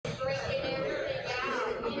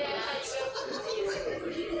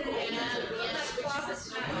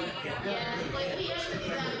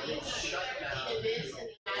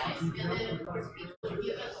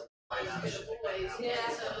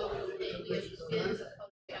He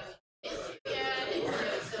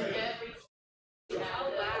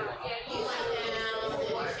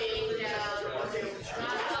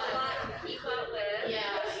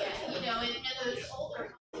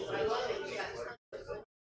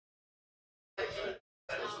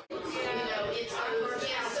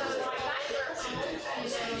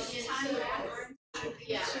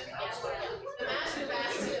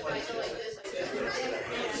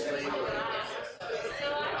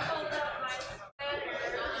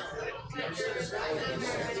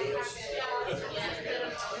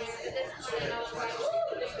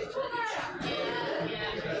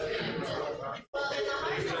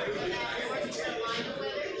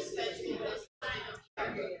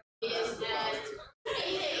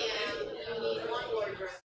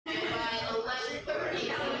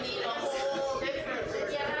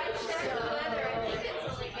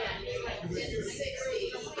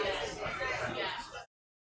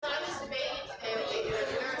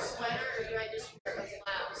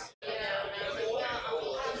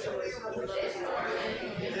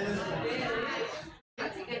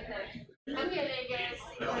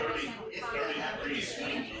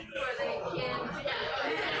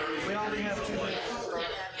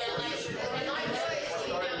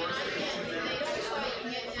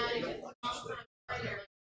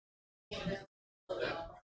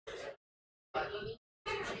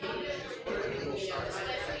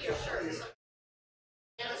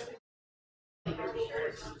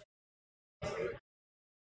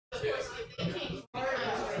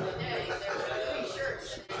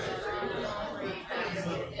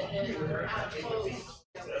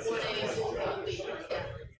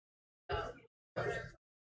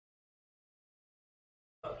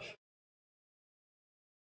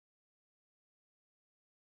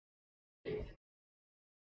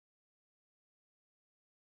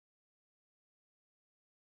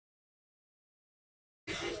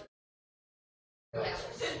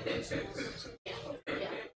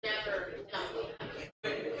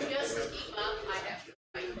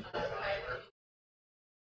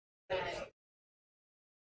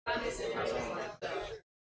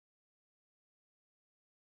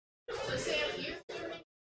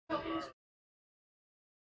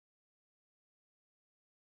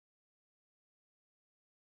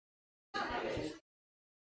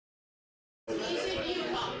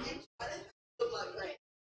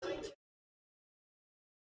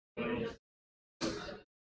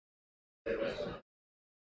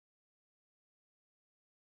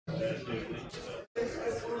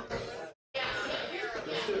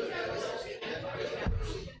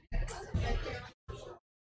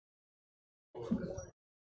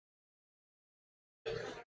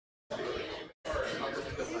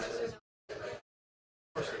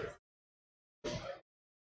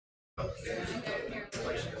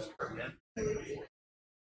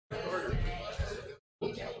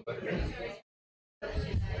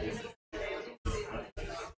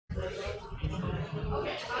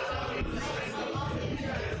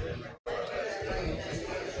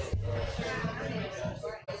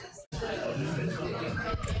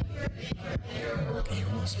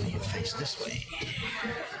wants me to face this way.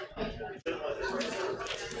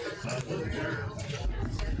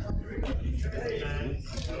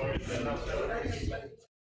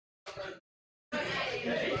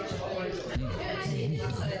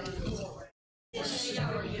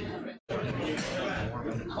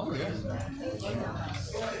 Oh, yeah.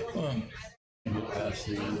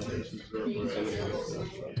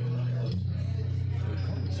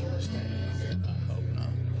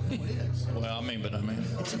 Well, I mean,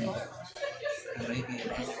 it's me.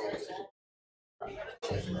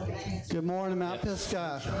 Good morning, Mount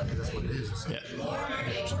Pisgah. Yeah.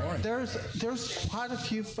 There's quite a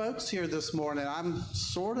few folks here this morning. I'm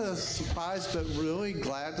sort of surprised, but really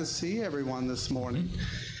glad to see everyone this morning.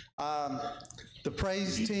 The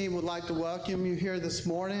praise team would like to welcome you here this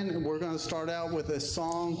morning, and we're going to start out with a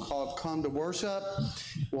song called Come to Worship.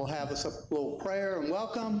 We'll have a little prayer and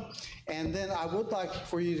welcome, and then I would like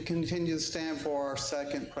for you to continue to stand for our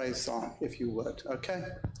second praise song, if you would, okay?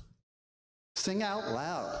 Sing out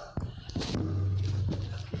loud.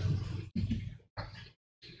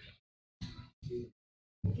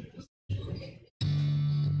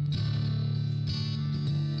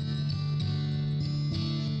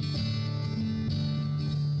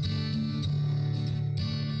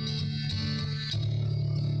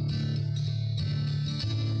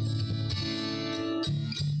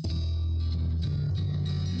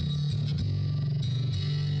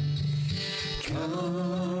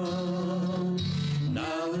 Come,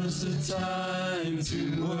 now is the time to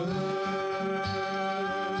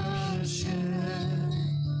worship.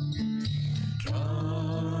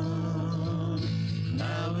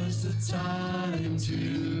 time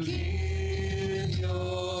to give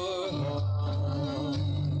your heart.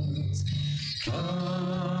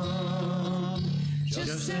 Come,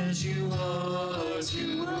 just as you are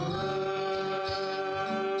to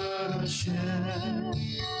worship.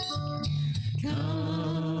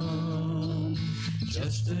 Come,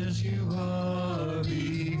 just as you are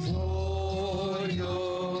before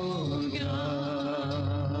your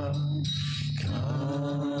God.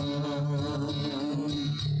 Come.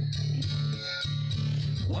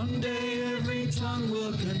 One day every tongue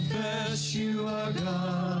will confess you are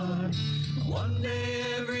God. One day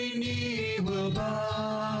every knee will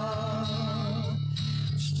bow.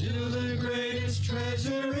 Still the greatest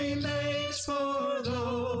treasure remains for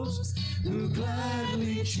those who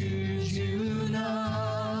gladly choose you now.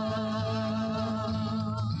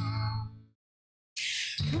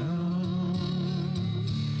 Come,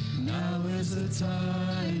 now is the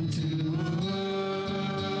time to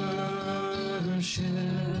worship.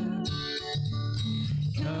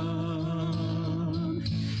 Come,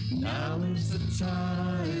 now is the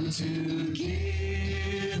time to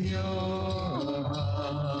give your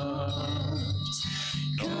heart.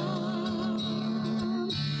 Come,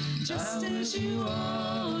 just as you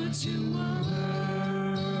are to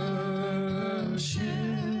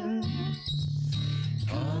worship.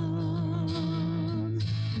 Come,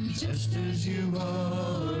 just as you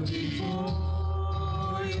are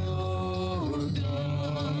before your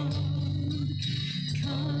God.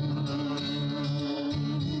 Come.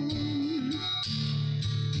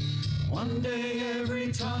 One day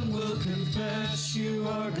every tongue will confess you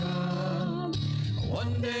are God.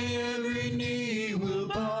 One day every knee will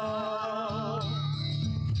bow.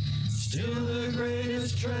 Still the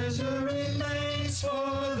greatest treasure remains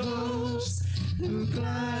for those who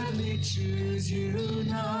gladly choose you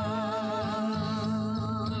now.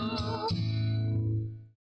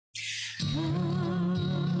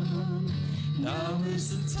 Come, now is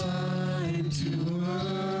the time to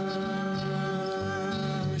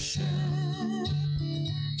worship.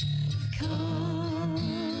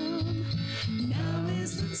 Come, now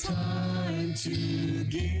is the time to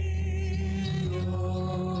give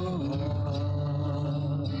your heart.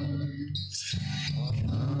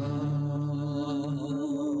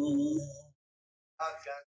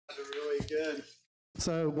 Really good.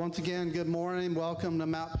 So once again, good morning. Welcome to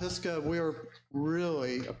Mount Pisgah. We're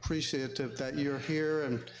really appreciative that you're here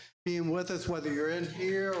and being with us, whether you're in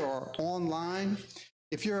here or online.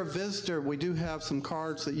 If you're a visitor, we do have some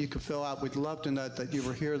cards that you can fill out. We'd love to know that you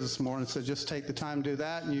were here this morning. So just take the time to do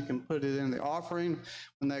that, and you can put it in the offering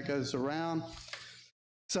when that goes around.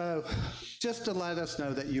 So just to let us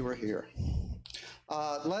know that you were here.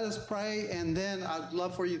 Let us pray, and then I'd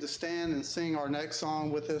love for you to stand and sing our next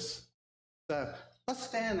song with us. So let's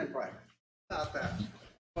stand and pray. How about that?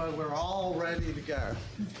 Well, we're all ready to go.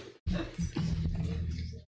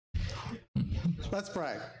 Let's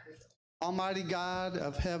pray. Almighty God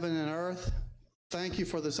of heaven and earth, thank you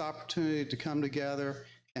for this opportunity to come together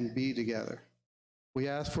and be together. We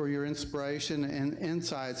ask for your inspiration and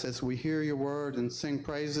insights as we hear your word and sing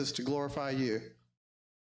praises to glorify you.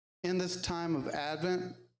 In this time of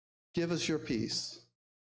Advent, give us your peace.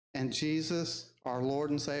 And Jesus, our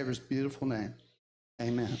Lord and Savior's beautiful name.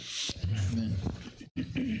 Amen. Amen.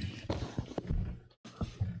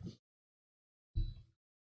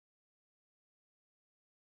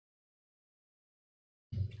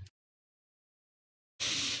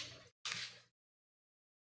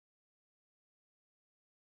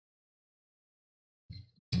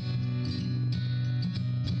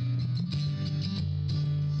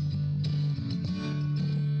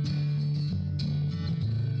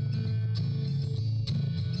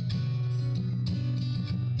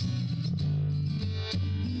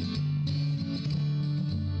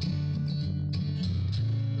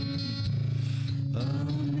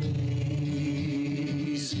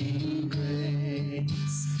 Amazing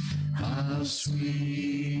grace, how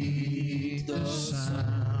sweet the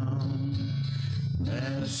sound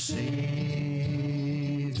that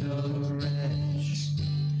saved a wretch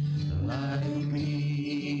like me.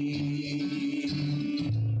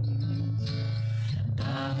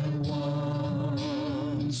 I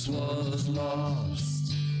once was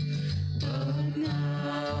lost, but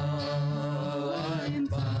now I'm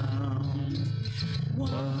found.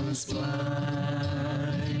 Was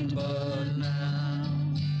blind, but now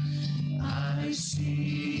I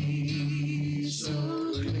see so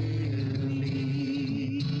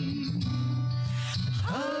clearly.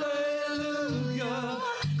 Hallelujah,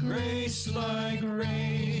 grace like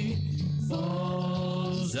rain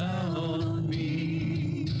falls down on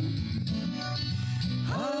me.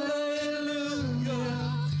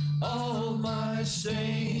 Hallelujah, all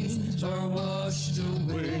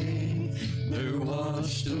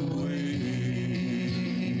washed away.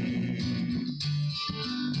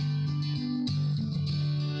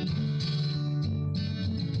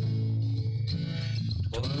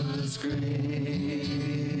 'Twas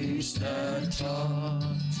grace that taught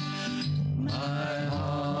my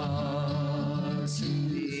heart to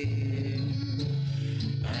live,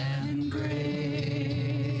 and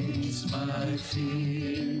grace my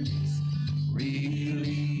fears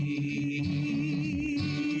relieved.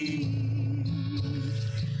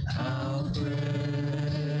 How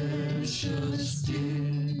precious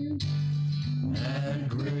did that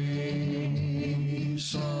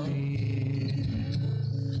grace on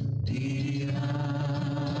the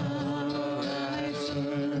hour I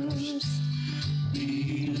first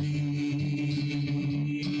believed.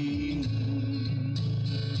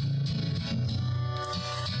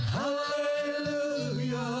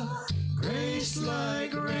 Hallelujah, grace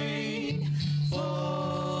like rain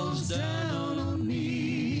falls down on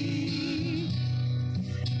me.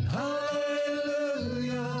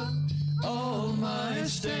 Hallelujah, all my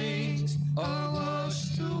stains are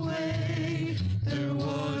washed away, they're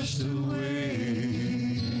washed away.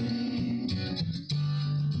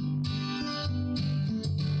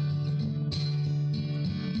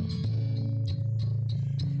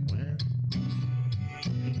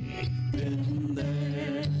 Been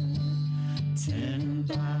there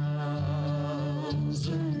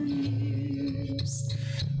 10,000 years,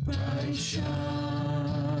 bright shining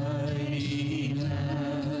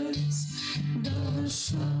as the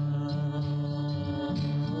sun.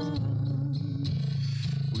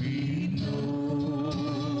 We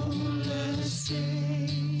know less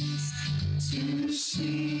days to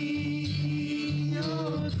see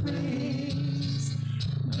your praise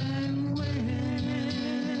than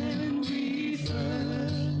when we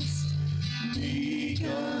first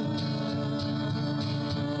begun.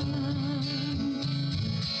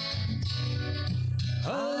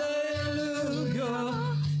 Hallelujah,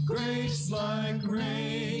 grace like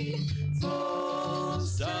rain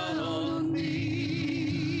falls down on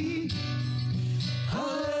me.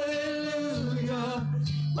 Hallelujah,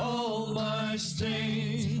 all my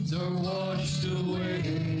stains are washed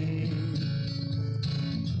away.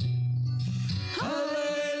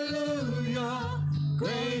 Hallelujah,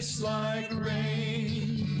 grace like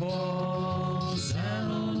rain falls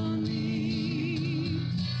down on me.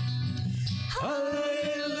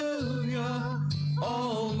 Hallelujah,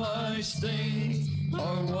 all my stains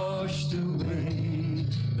are washed away,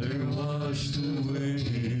 they're washed away.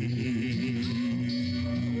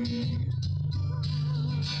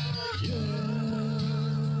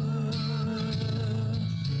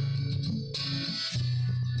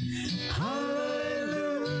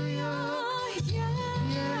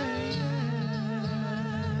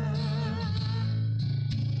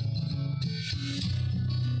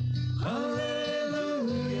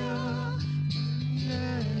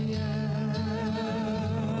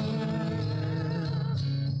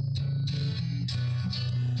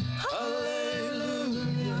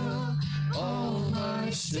 Hallelujah, all my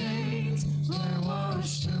stains are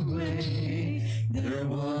washed away, they're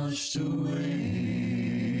washed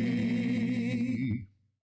away.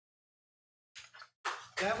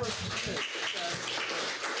 That was good.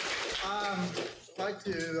 I'd like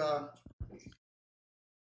to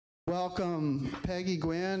welcome Peggy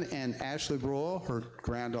Gwynn and Ashley Broyle, her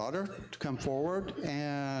granddaughter, to come forward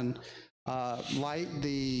and light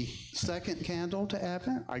the second candle to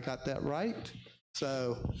Advent. I got that right.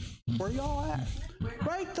 So, where y'all at?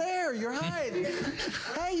 Right there, you're hiding.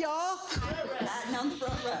 Hey, y'all. Hiding on the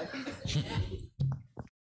front row.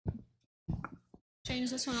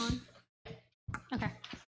 Change this one on. Okay.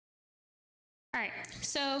 All right.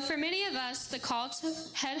 So for many of us, the call to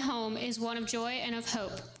head home is one of joy and of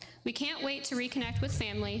hope. We can't wait to reconnect with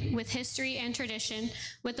family, with history and tradition,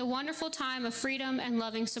 with a wonderful time of freedom and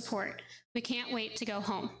loving support. We can't wait to go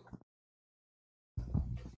home.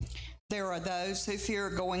 There are those who fear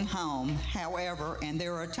going home, however, and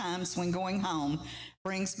there are times when going home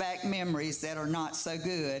brings back memories that are not so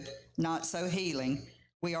good, not so healing.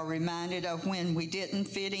 We are reminded of when we didn't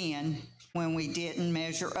fit in, when we didn't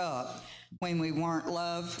measure up, when we weren't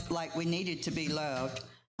loved like we needed to be loved.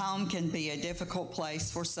 Home can be a difficult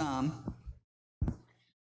place for some.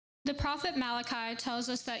 The prophet Malachi tells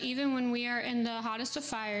us that even when we are in the hottest of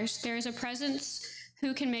fires, there is a presence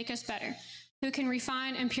who can make us better, who can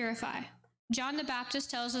refine and purify. John the Baptist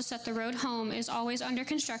tells us that the road home is always under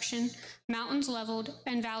construction, mountains leveled,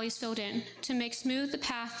 and valleys filled in, to make smooth the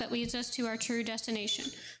path that leads us to our true destination,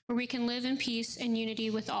 where we can live in peace and unity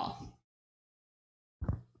with all.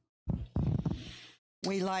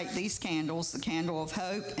 We light these candles, the candle of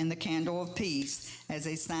hope and the candle of peace, as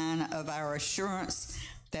a sign of our assurance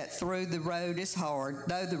that though the road is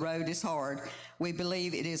hard, we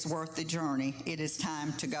believe it is worth the journey. It is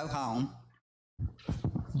time to go home.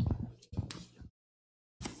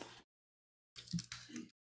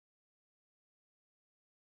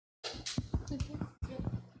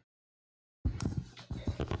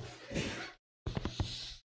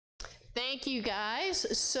 Thank you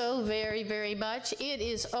guys so very, very much. It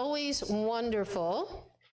is always wonderful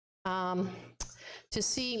to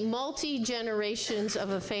see multi-generations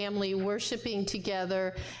of a family worshiping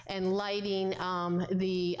together and lighting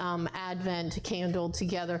the Advent candle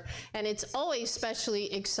together. And it's always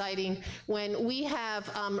especially exciting when we have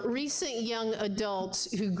recent young adults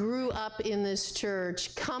who grew up in this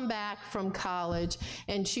church come back from college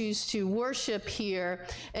and choose to worship here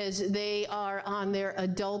as they are on their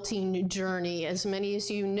adulting journey. As many as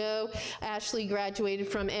you know, Ashley graduated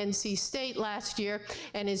from NC State last year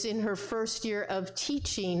and is in her first year of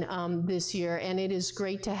teaching this year, and it is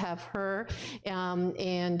great to have her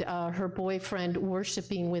and her boyfriend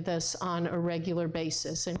worshiping with us on a regular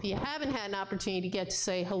basis. And if you haven't had an opportunity to get to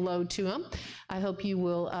say hello to them, I hope you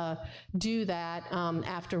will do that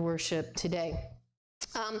after worship today.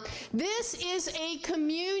 This is a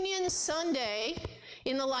communion Sunday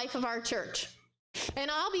in the life of our church.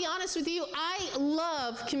 And I'll be honest with you, I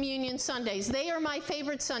love communion Sundays. They are my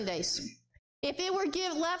favorite Sundays. If it were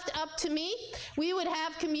left up to me, we would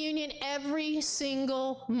have communion every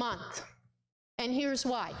single month. And here's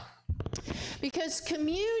why. Because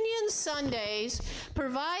communion Sundays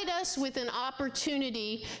provide us with an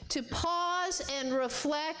opportunity to pause and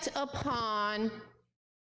reflect upon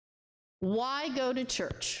why go to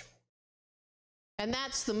church. And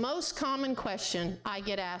that's the most common question I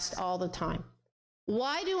get asked all the time.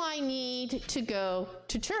 Why do I need to go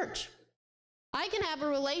to church? I can have a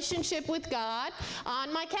relationship with God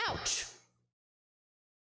on my couch.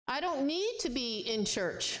 I don't need to be in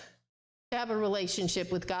church to have a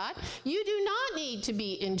relationship with God. You do not need to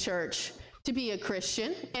be in church to be a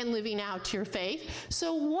Christian and living out your faith.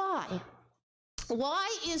 So why? Why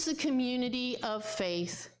is the community of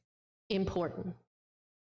faith important?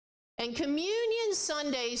 And communion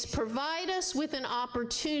Sundays provide us with an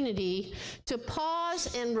opportunity to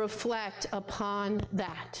pause and reflect upon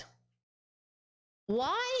that.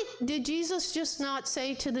 Why did Jesus just not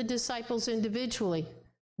say to the disciples individually,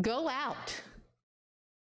 go out?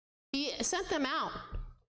 He sent them out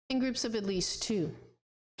in groups of at least 2.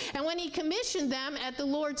 And when he commissioned them at the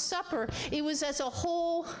Lord's Supper, it was as a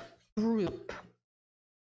whole group,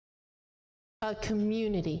 a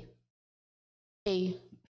community, a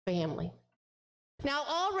family. Now,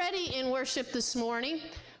 already in worship this morning,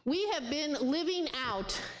 we have been living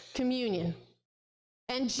out communion.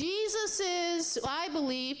 And I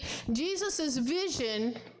believe, Jesus's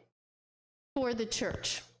vision for the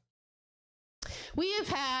church. We have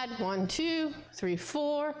had 1, 2, 3,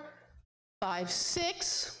 4, 5,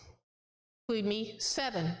 6, include me,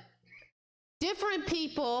 7 different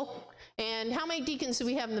people. And how many deacons do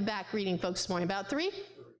we have in the back reading folks this morning? About 3?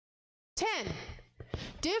 10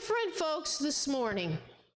 different folks this morning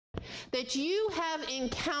that you have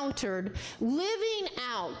encountered living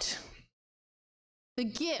out the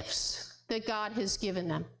gifts that God has given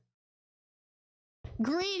them.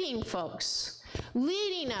 Greeting folks,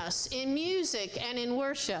 leading us in music and in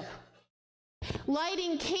worship,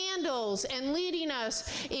 lighting candles and leading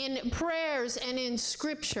us in prayers and in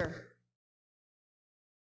scripture.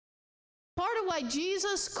 Part of why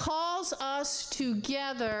Jesus calls us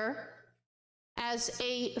together as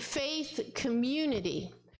a faith community,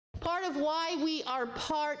 part of why we are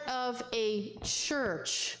part of a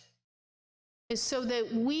church, is so that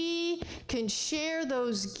we can share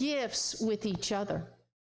those gifts with each other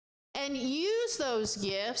and use those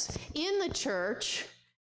gifts in the church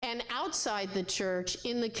and outside the church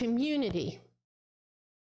in the community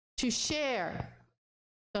to share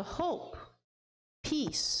the hope,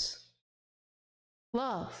 peace,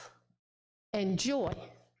 love, and joy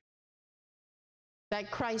that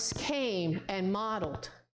Christ came and modeled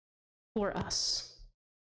for us.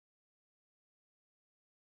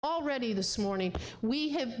 Already this morning, we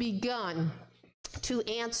have begun to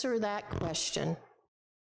answer that question.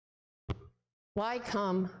 Why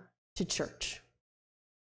come to church?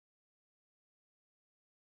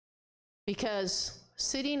 Because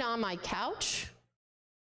sitting on my couch,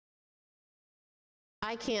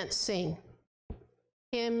 I can't sing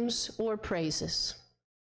hymns or praises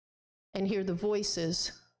and hear the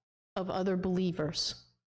voices of other believers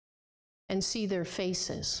and see their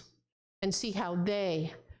faces and see how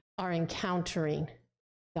they are encountering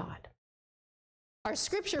God. Our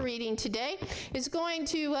scripture reading today is going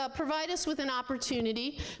to provide us with an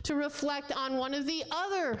opportunity to reflect on one of the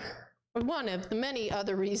many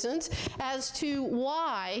other reasons as to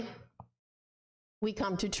why we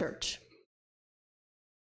come to church.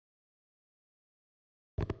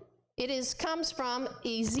 It comes from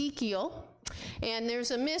Ezekiel, and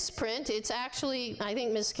there's a misprint. It's actually, I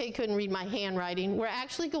think Ms. Kay couldn't read my handwriting. We're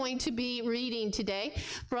actually going to be reading today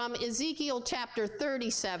from Ezekiel chapter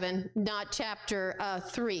 37, not chapter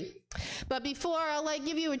 3. But before I'll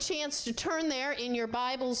give you a chance to turn there in your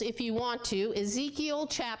Bibles if you want to, Ezekiel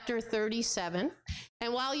chapter 37.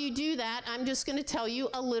 And while you do that, I'm just going to tell you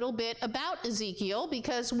a little bit about Ezekiel,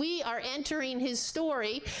 because we are entering his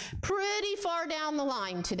story pretty far down the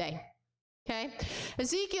line today. Okay?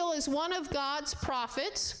 Ezekiel is one of God's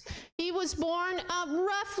prophets. He was born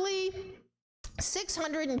roughly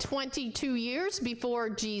 622 years before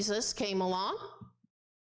Jesus came along.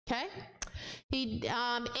 Okay?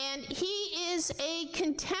 And he is a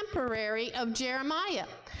contemporary of Jeremiah.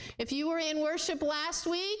 If you were in worship last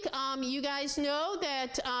week, you guys know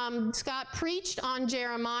that Scott preached on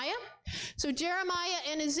Jeremiah. So Jeremiah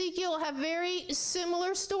and Ezekiel have very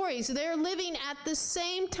similar stories. They're living at the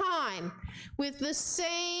same time with the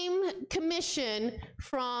same commission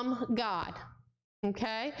from God.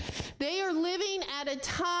 Okay? They are living at a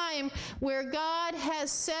time where God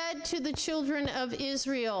has said to the children of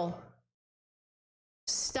Israel,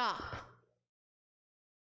 stop.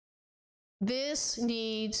 This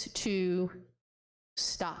needs to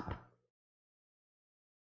stop.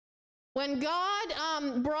 When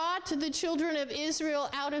God brought the children of Israel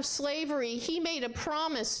out of slavery, he made a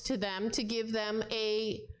promise to them to give them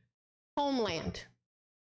a homeland,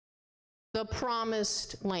 the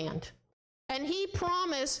promised land. And he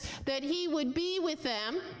promised that he would be with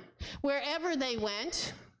them wherever they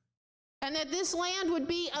went, and that this land would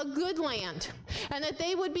be a good land, and that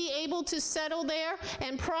they would be able to settle there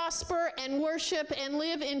and prosper and worship and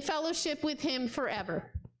live in fellowship with him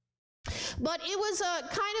forever. But it was a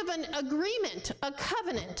kind of an agreement, a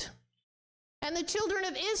covenant. And the children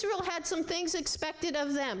of Israel had some things expected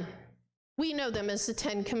of them. We know them as the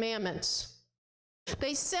 10 Commandments.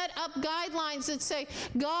 They set up guidelines that say,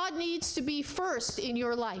 God needs to be first in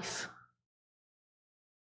your life.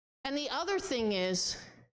 And the other thing is,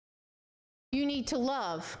 you need to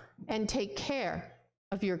love and take care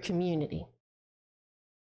of your community.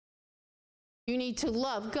 You need to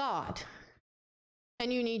love God,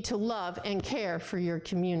 and you need to love and care for your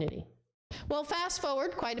community. Well, fast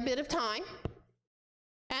forward quite a bit of time,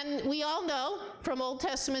 and we all know from Old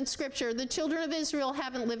Testament scripture, the children of Israel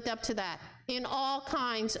haven't lived up to that in all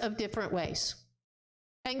kinds of different ways.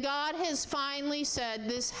 And God has finally said,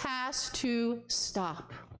 this has to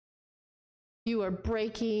stop. You are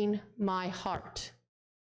breaking my heart.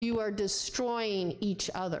 You are destroying each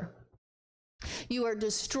other. You are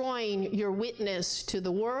destroying your witness to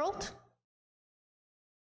the world,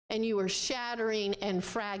 and you are shattering and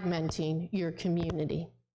fragmenting your community.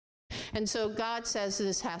 And so God says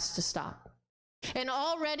this has to stop. And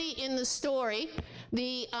already in the story,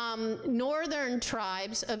 the northern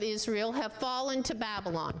tribes of Israel have fallen to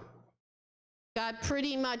Babylon. God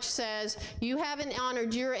pretty much says, you haven't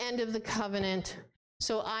honored your end of the covenant,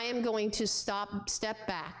 so I am going to step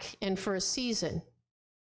back, and for a season,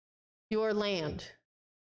 your land,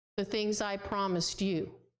 the things I promised you,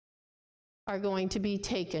 are going to be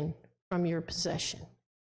taken from your possession.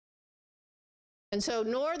 And so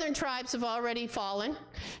northern tribes have already fallen.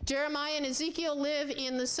 Jeremiah and Ezekiel live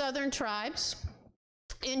in the southern tribes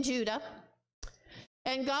in Judah.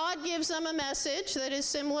 And God gives them a message that is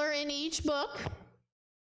similar in each book,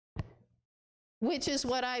 which is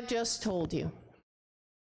what I've just told you.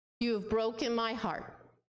 You have broken my heart.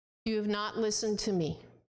 You have not listened to me.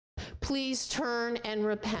 Please turn and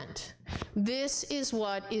repent. This is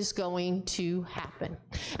what is going to happen.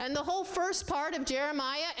 And the whole first part of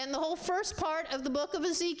Jeremiah and the whole first part of the book of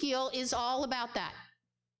Ezekiel is all about that.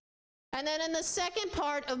 And then in the second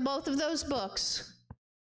part of both of those books,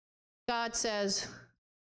 God says,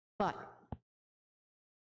 but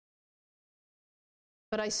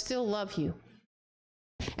I still love you,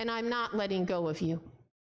 and I'm not letting go of you.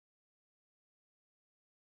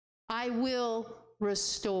 I will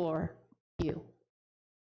restore you.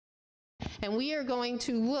 And we are going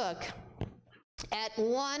to look at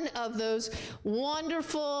one of those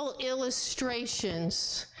wonderful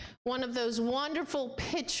illustrations, one of those wonderful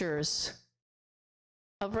pictures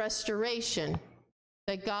of restoration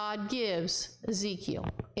that God gives Ezekiel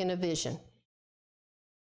in a vision.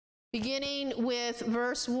 Beginning with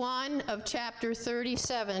verse 1 of chapter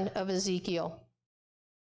 37 of Ezekiel.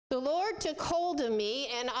 The Lord took hold of me,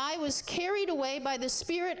 and I was carried away by the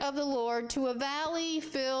Spirit of the Lord to a valley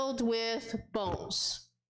filled with bones.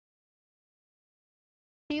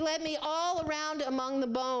 He led me all around among the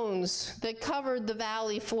bones that covered the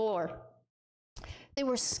valley floor. They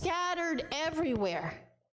were scattered everywhere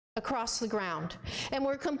across the ground and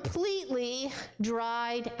were completely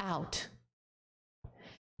dried out.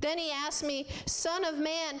 Then he asked me, Son of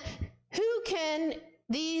man, can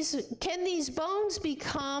these bones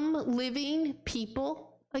become living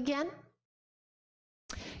people again?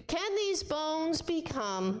 Can these bones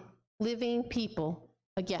become living people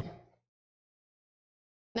again?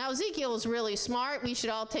 Now, Ezekiel is really smart. We should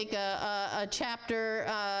all take a chapter,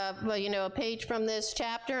 a page from this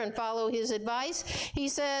chapter and follow his advice. He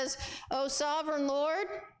says, O sovereign Lord,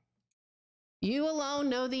 you alone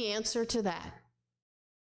know the answer to that.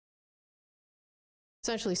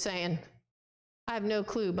 Essentially saying, I have no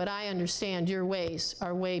clue, but I understand your ways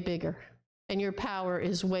are way bigger, and your power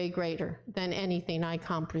is way greater than anything I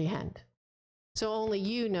comprehend. So only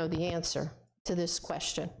you know the answer to this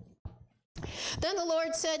question. Then the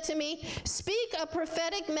Lord said to me, speak a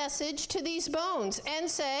prophetic message to these bones and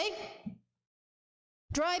say,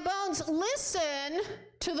 dry bones, listen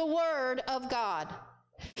to the word of God.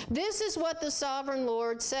 This is what the sovereign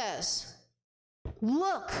Lord says.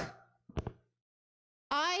 Look,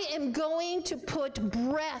 I am going to put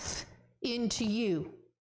breath into you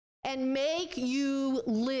and make you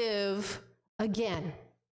live again.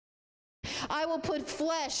 I will put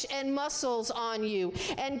flesh and muscles on you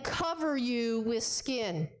and cover you with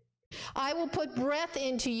skin. I will put breath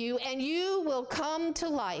into you and you will come to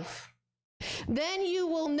life. Then you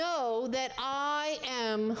will know that I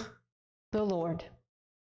am the Lord.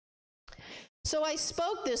 So I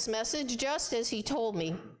spoke this message just as he told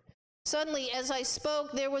me. Suddenly, as I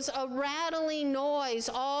spoke, there was a rattling noise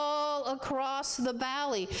all across the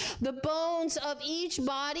valley. The bones of each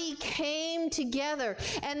body came together,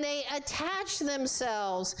 and they attached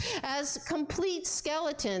themselves as complete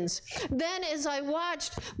skeletons. Then, as I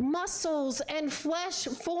watched, muscles and flesh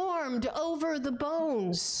formed over the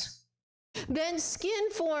bones. Then skin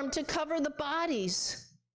formed to cover the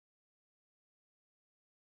bodies.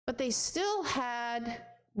 But they still had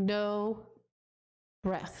no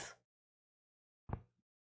breath.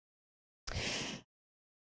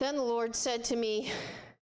 Then the Lord said to me,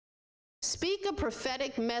 speak a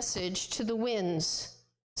prophetic message to the winds,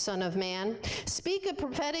 Son of man. Speak a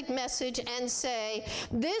prophetic message and say,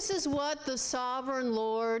 this is what the sovereign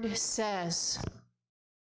Lord says.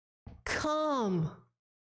 Come,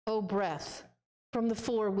 O breath from the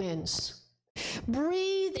four winds.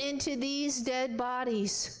 Breathe into these dead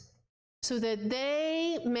bodies so that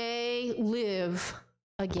they may live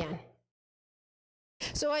again.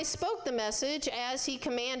 So I spoke the message as he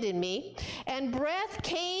commanded me, and breath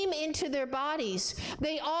came into their bodies.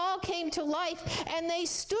 They all came to life, and they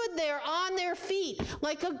stood there on their feet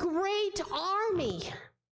like a great army.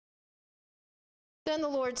 Then the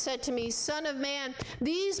Lord said to me, Son of man,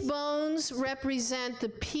 these bones represent the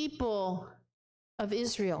people of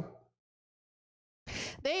Israel.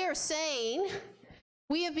 They are saying,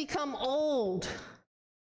 we have become old,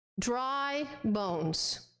 dry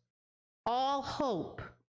bones. All hope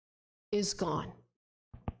is gone.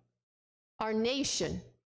 Our nation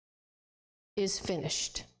is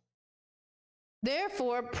finished.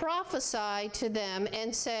 Therefore, prophesy to them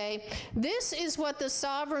and say, this is what the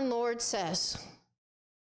sovereign Lord says.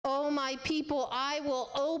 O my people, I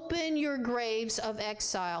will open your graves of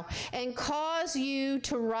exile and cause you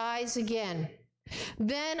to rise again.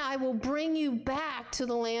 Then I will bring you back to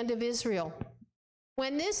the land of Israel.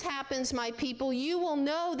 When this happens, my people, you will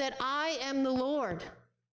know that I am the Lord.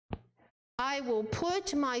 I will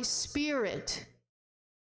put my spirit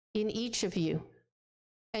in each of you,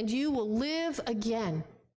 and you will live again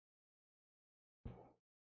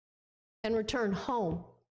and return home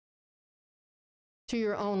to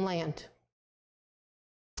your own land.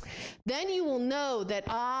 Then you will know that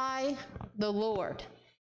I, the Lord,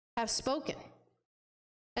 have spoken,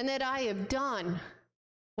 and that I have done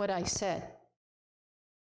what I said.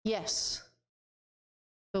 Yes,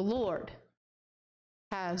 the Lord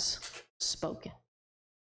has spoken.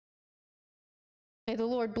 May the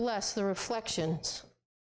Lord bless the reflections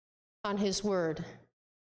on his word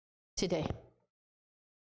today.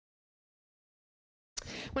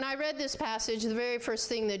 When I read this passage, the very first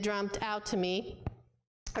thing that jumped out to me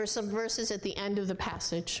are some verses at the end of the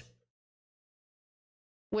passage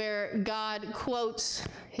where God quotes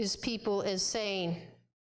his people as saying,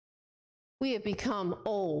 we have become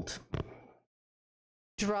old,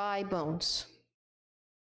 dry bones.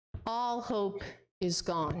 All hope is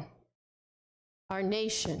gone. Our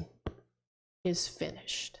nation is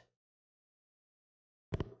finished.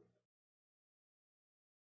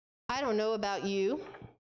 I don't know about you,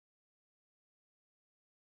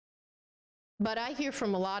 but I hear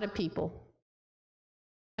from a lot of people,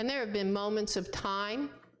 and there have been moments of time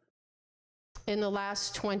in the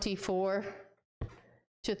last 24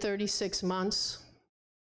 to 36 months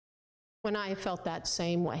when I have felt that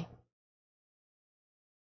same way.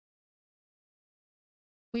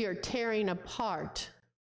 We are tearing apart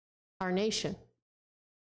our nation.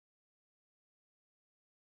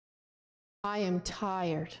 I am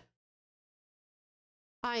tired.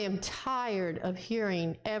 I am tired of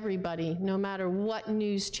hearing everybody, no matter what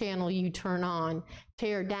news channel you turn on,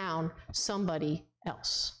 tear down somebody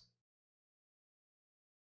else.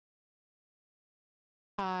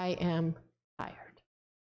 I am tired.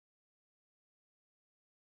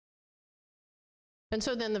 And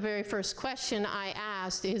so then the very first question I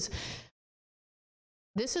asked is,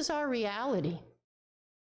 this is our reality.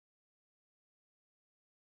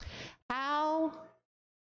 How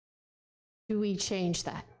do we change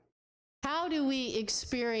that? How do we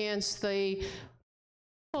experience the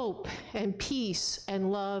hope and peace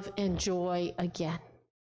and love and joy again?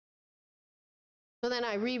 So then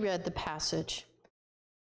I reread the passage.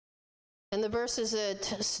 And the verses that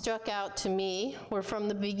struck out to me were from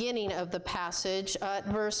the beginning of the passage, at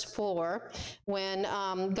verse 4, when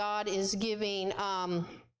God is giving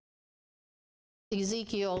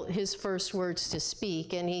Ezekiel his first words to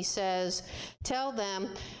speak. And he says, tell them,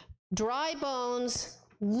 dry bones,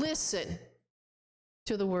 listen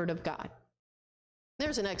to the word of God.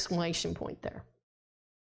 There's an exclamation point there.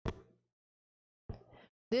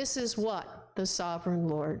 This is what the sovereign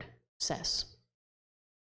Lord says.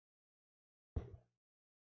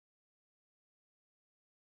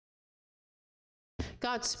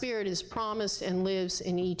 God's Spirit is promised and lives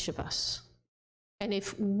in each of us. And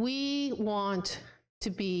if we want to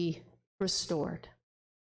be restored,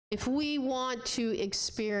 if we want to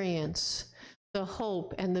experience the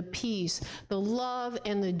hope and the peace, the love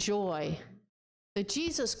and the joy that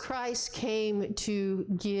Jesus Christ came to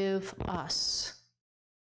give us,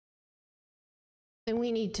 then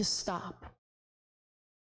we need to stop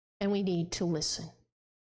and we need to listen.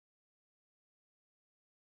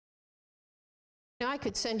 Now, I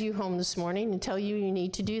could send you home this morning and tell you you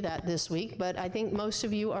need to do that this week, but I think most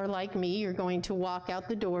of you are like me. You're going to walk out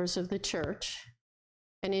the doors of the church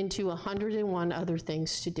and into 101 other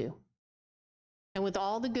things to do. And with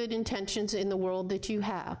all the good intentions in the world that you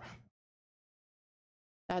have,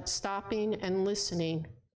 that stopping and listening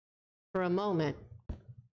for a moment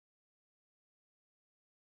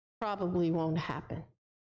probably won't happen.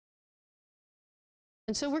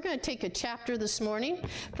 And so we're going to take a chapter this morning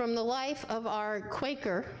from the life of our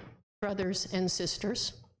Quaker brothers and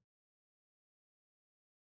sisters.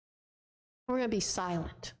 We're going to be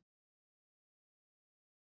silent.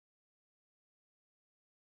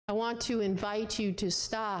 I want to invite you to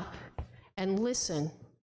stop and listen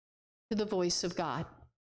to the voice of God.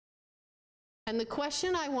 And the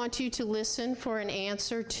question I want you to listen for an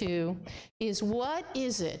answer to is, what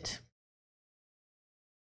is it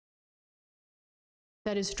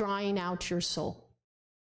that is drying out your soul?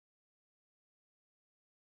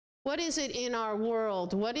 What is it in our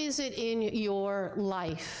world? What is it in your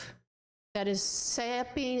life that is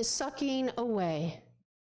sucking away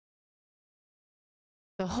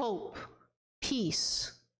the hope,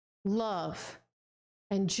 peace, love,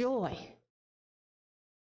 and joy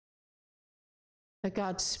that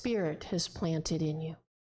God's Spirit has planted in you?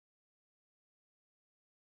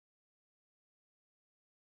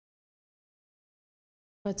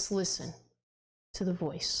 Let's listen to the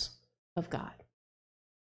voice of God.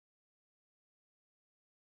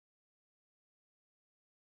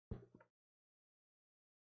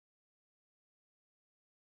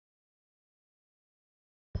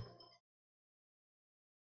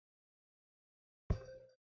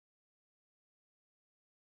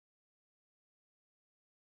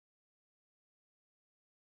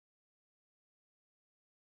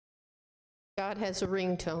 God has a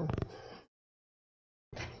ringtone.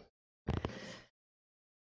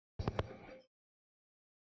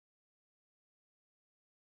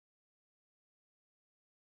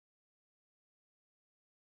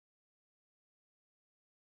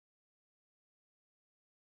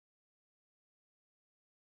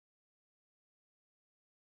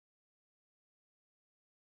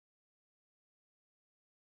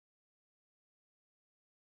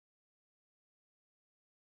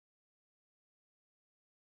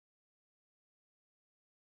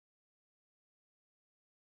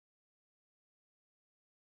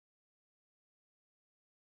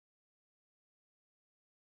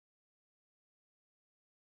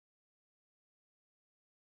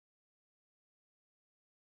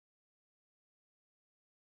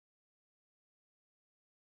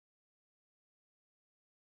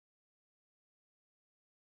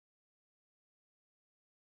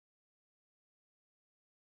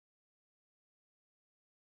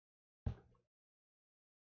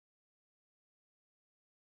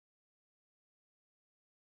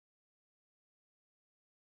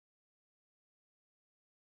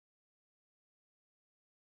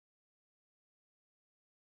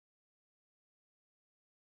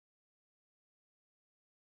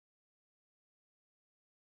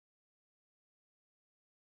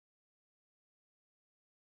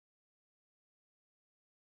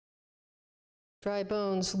 Dry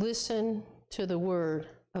bones, listen to the word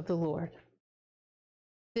of the Lord.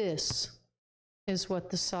 This is what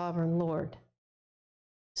the sovereign Lord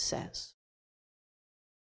says.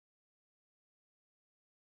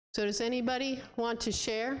 So does anybody want to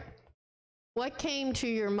share? What came to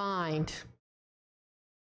your mind?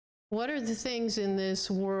 What are the things in this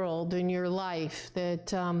world, in your life,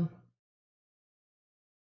 that are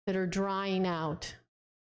drying out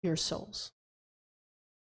your souls?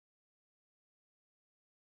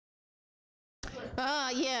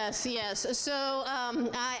 Yes. So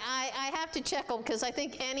I have to chuckle because I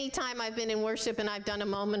think any time I've been in worship and I've done a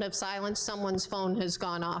moment of silence, someone's phone has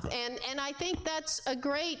gone off. And I think that's a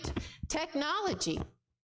great technology.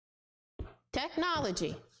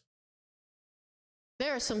 Technology.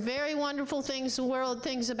 There are some very wonderful things,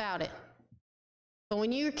 things about it. But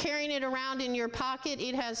when you're carrying it around in your pocket,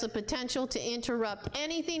 it has the potential to interrupt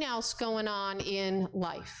anything else going on in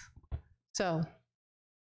life. So,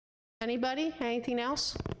 anybody? Anything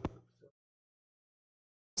else?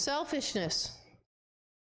 Selfishness.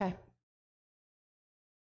 Okay.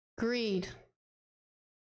 Greed.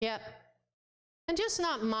 Yep. And just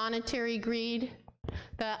not monetary greed,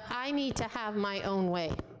 that I need to have my own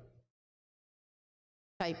way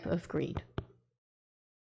type of greed.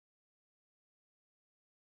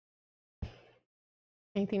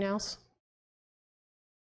 Anything else?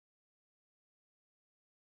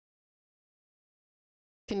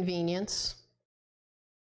 Convenience.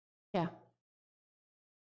 Yeah.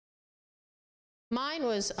 Mine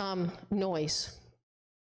was noise.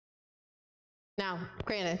 Now,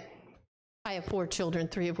 granted, I have 4 children,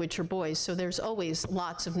 3 of which are boys, so there's always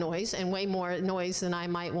lots of noise, and way more noise than I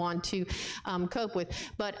might want to cope with.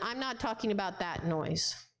 But I'm not talking about that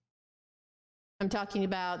noise. I'm talking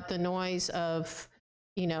about the noise of,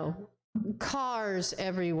 cars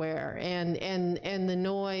everywhere, and the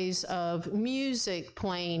noise of music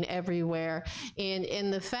playing everywhere,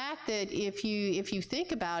 and the fact that if you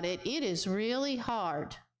think about it, it is really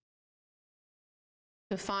hard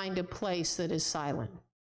to find a place that is silent,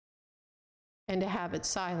 and to have it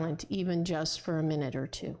silent even just for a minute or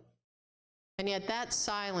two. And yet that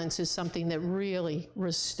silence is something that really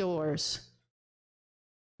restores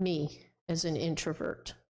me as an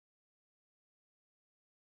introvert.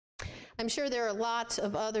 I'm sure there are lots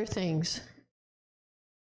of other things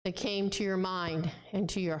that came to your mind and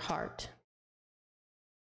to your heart.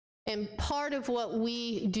 And part of what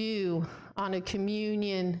we do on a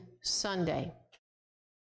communion Sunday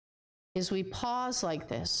is we pause like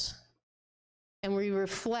this and we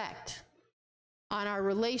reflect on our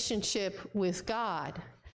relationship with God,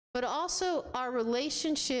 but also our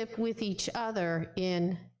relationship with each other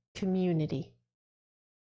in community.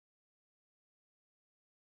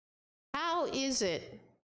 How is it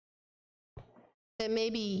that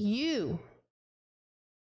maybe you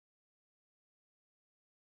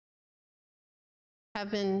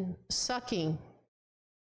have been sucking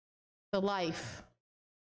the life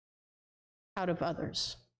out of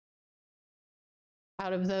others,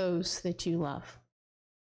 out of those that you love?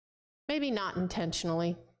 Maybe not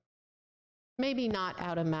intentionally, maybe not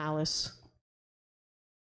out of malice.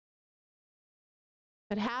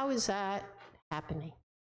 But how is that happening?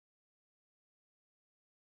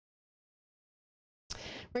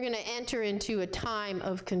 We're going to enter into a time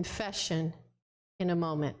of confession in a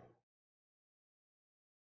moment.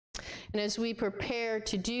 And as we prepare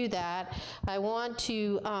to do that, I want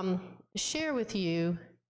to share with you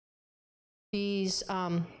these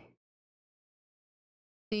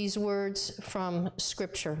words from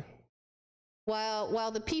Scripture.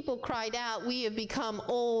 While the people cried out, "We have become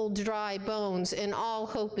old, dry bones, and all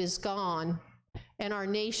hope is gone, and our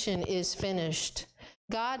nation is finished,"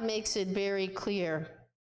 God makes it very clear.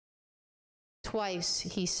 Twice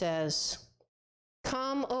he says,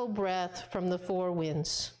 "Come, O breath from the 4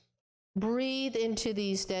 winds, breathe into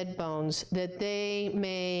these dead bones, that they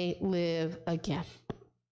may live again.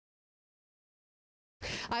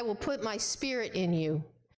 I will put my spirit in you,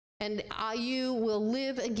 and you will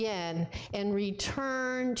live again and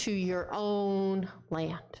return to your own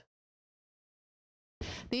land."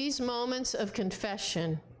 These moments of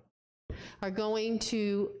confession are going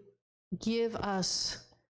to give us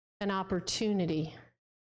an opportunity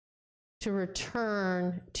to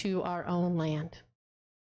return to our own land,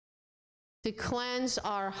 to cleanse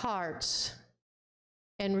our hearts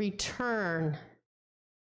and return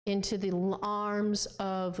into the arms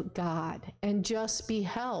of God and just be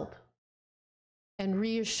held and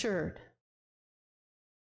reassured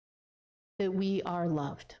that we are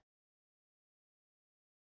loved.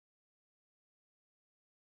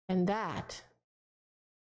 And that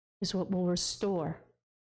is what will restore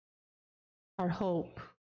our hope,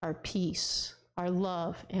 our peace, our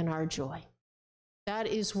love, and our joy. That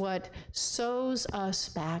is what sews us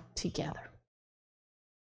back together.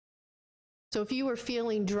 So if you were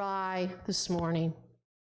feeling dry this morning,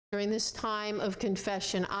 during this time of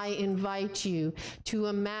confession, I invite you to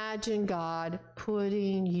imagine God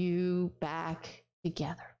putting you back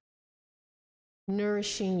together,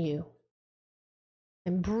 nourishing you,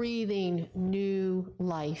 and breathing new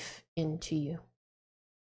life into you.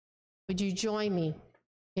 Would you join me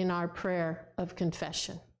in our prayer of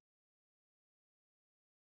confession?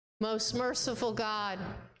 Most merciful God,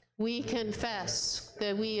 we confess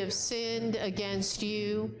that we have sinned against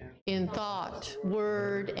you in thought,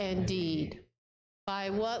 word, and deed, by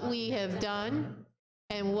what we have done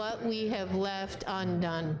and what we have left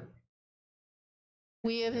undone.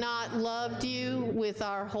 We have not loved you with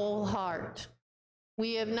our whole heart.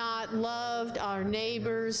 We have not loved our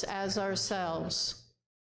neighbors as ourselves.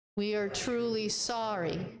 We are truly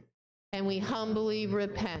sorry, and we humbly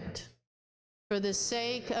repent. For the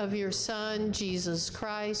sake of your Son, Jesus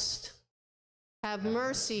Christ, have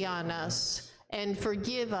mercy on us and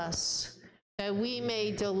forgive us, that we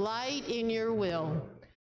may delight in your will,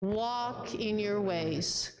 walk in your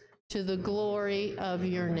ways, to the glory of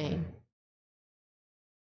your name.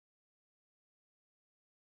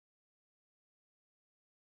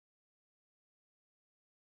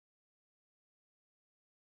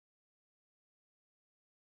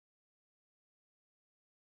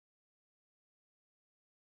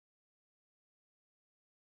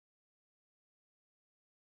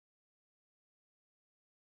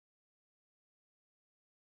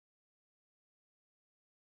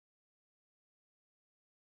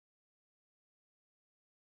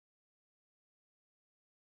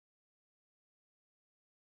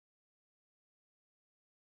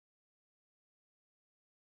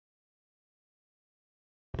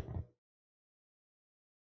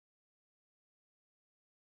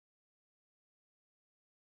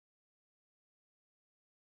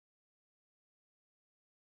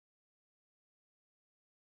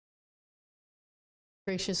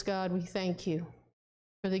 Gracious God, we thank you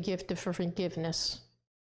for the gift of forgiveness.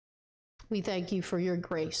 We thank you for your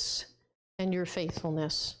grace and your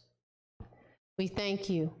faithfulness. We thank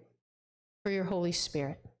you for your Holy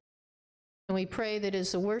Spirit. And we pray that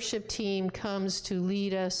as the worship team comes to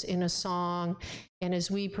lead us in a song, and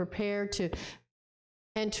as we prepare to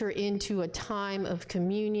enter into a time of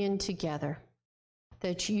communion together,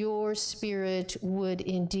 that your Spirit would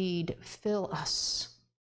indeed fill us,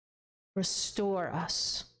 restore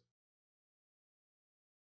us.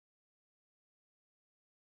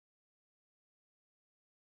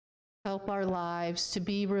 Help our lives to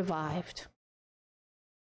be revived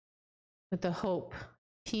with the hope,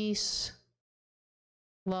 peace,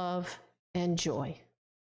 love, and joy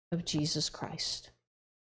of Jesus Christ.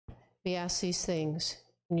 We ask these things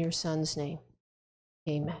in your Son's name.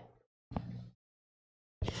 Amen.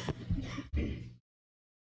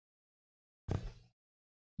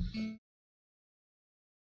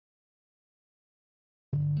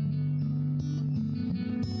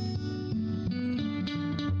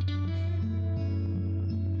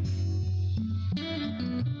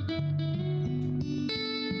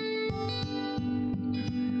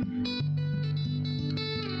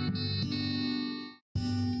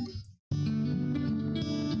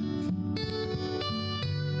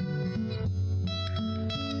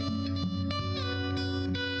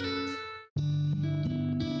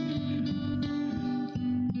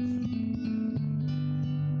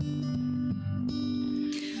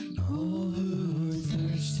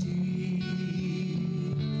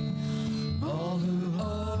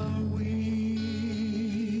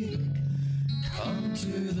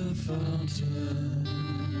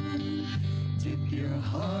 Dip your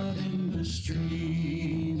heart in the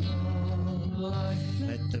stream of life.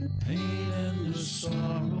 Let the pain and the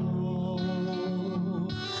sorrow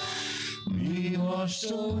be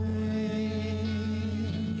washed away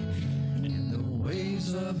in the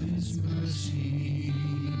waves of his mercy.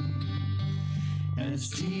 As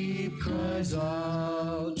deep cries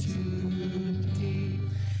out to deep,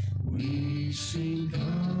 we sing,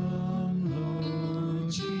 come,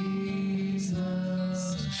 Lord Jesus,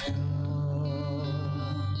 come.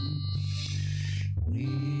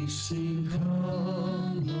 We sing,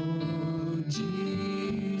 come, Lord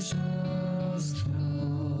Jesus,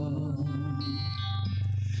 come.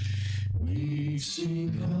 We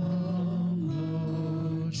sing, come,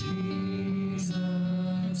 Lord Jesus,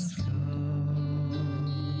 come.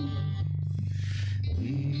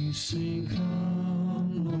 We sing,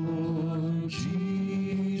 come, Lord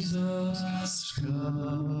Jesus,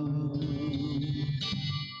 come.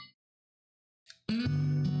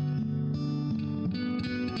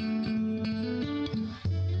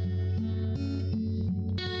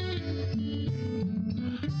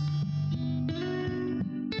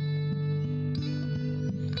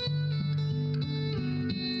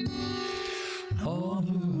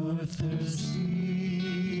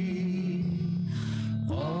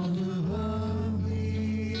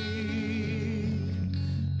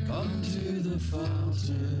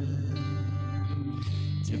 fountain.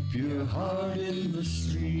 Dip your heart in the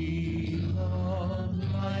stream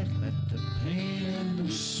of life. Let the pain and the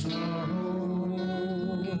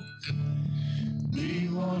sorrow be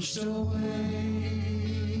washed away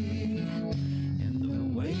in the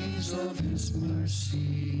waves of His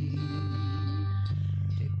mercy.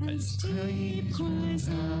 As pain cries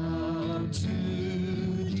out to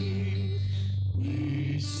Thee,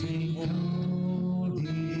 we sing,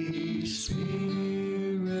 Holy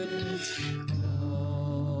Spirit,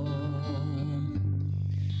 come.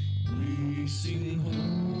 We sing,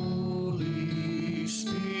 Holy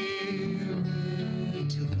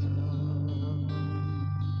Spirit, come.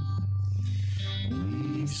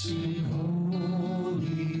 We sing,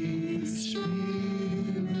 Holy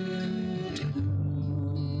Spirit, come.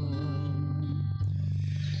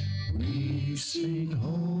 We sing,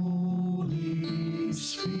 Holy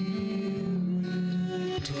Spirit,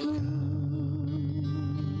 come.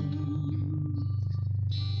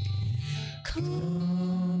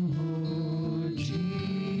 Come, Lord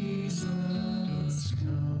Jesus,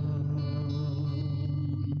 come.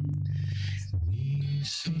 We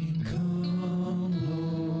sing, come,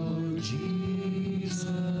 Lord Jesus,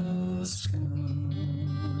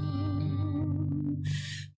 come.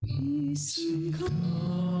 We sing,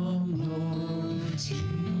 come, Lord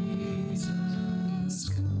Jesus,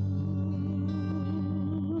 come.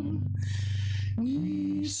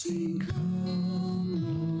 We sing,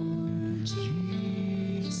 come, Lord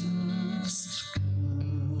Jesus, come.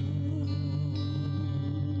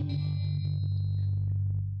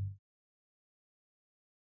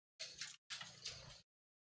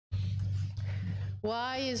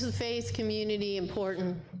 Why is the faith community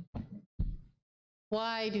important?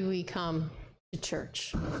 Why do we come to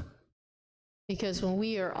church? Because when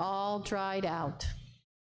we are all dried out,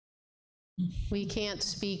 we can't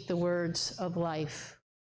speak the words of life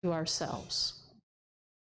to ourselves.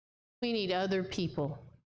 We need other people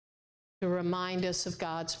to remind us of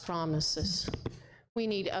God's promises. We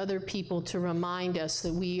need other people to remind us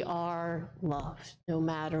that we are loved no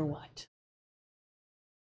matter what.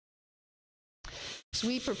 As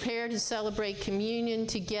we prepare to celebrate communion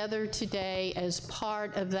together today as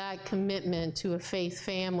part of that commitment to a faith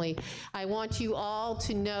family, I want you all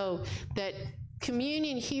to know that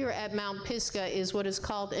communion here at Mount Pisgah is what is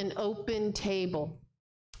called an open table.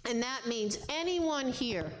 And that means anyone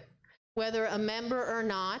here, whether a member or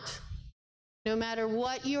not, no matter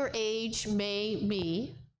what your age may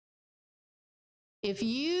be, if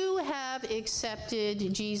you have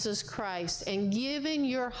accepted Jesus Christ and given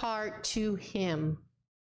your heart to Him,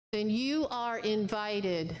 then you are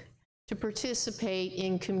invited to participate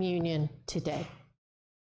in communion today.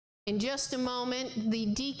 In just a moment, the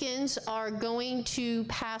deacons are going to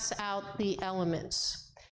pass out the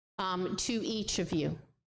elements to each of you.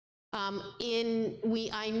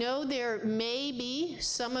 I know there may be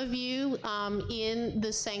some of you in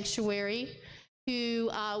the sanctuary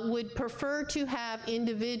who would prefer to have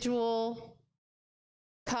individual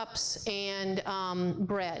cups and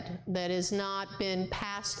bread that has not been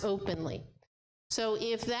passed openly. So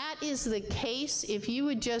if that is the case, if you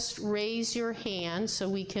would just raise your hand so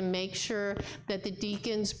we can make sure that the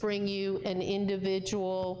deacons bring you an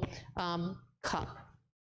individual cup.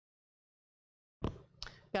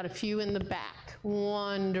 Got a few in the back.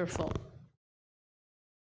 Wonderful.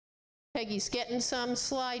 Peggy's getting some.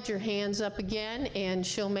 Slide your hands up again, and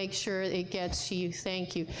she'll make sure it gets to you.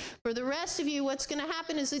 Thank you. For the rest of you, what's going to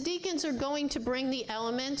happen is the deacons are going to bring the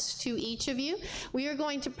elements to each of you. We are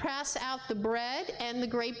going to pass out the bread and the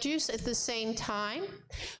grape juice at the same time.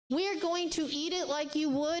 We are going to eat it like you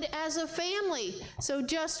would as a family. So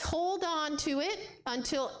just hold on to it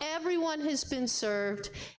until everyone has been served,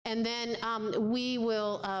 and then we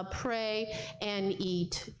will pray and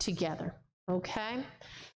eat together. Okay?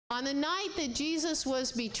 On the night that Jesus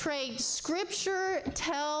was betrayed, Scripture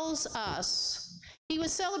tells us He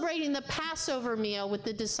was celebrating the Passover meal with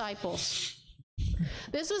the disciples.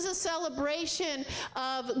 This was a celebration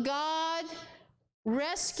of God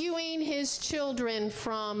rescuing His children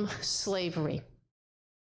from slavery.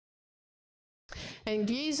 And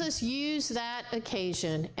Jesus used that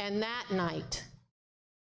occasion and that night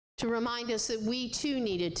to remind us that we too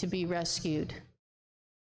needed to be rescued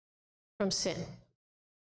from sin.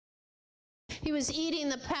 He was eating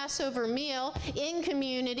the Passover meal in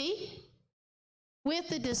community with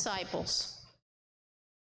the disciples.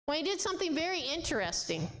 Well, He did something very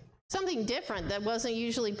interesting, something different that wasn't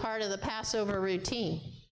usually part of the Passover routine.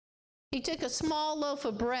 He took a small loaf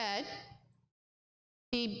of bread,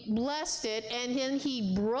 He blessed it, and then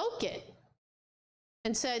He broke it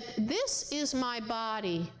and said, "This is my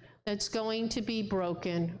body, that's going to be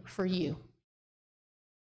broken for you.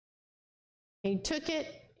 He took it,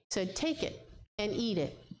 said, take it and eat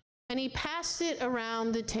it. And he passed it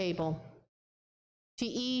around the table to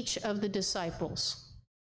each of the disciples,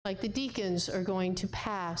 like the deacons are going to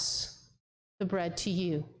pass the bread to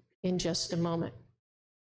you in just a moment.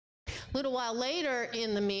 A little while later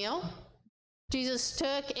in the meal, Jesus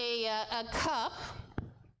took a cup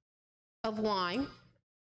of wine.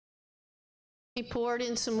 He poured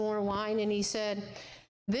in some more wine and he said,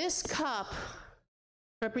 this cup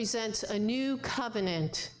represents a new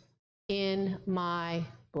covenant in my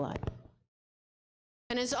blood.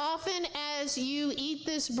 And as often as you eat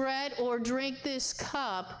this bread or drink this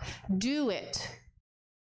cup, do it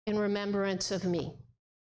in remembrance of me.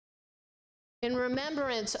 In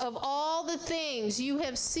remembrance of all the things you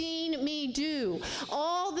have seen me do,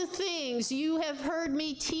 all the things you have heard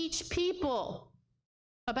me teach people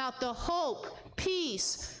about the hope,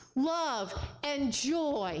 peace, love, and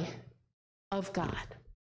joy of God.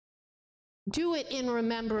 Do it in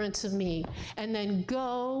remembrance of me, and then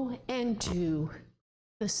go and do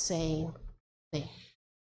the same thing.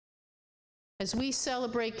 As we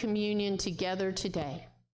celebrate communion together today,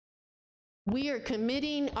 we are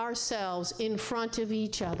committing ourselves in front of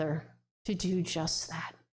each other to do just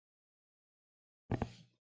that.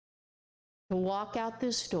 To walk out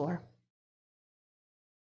this door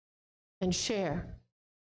and share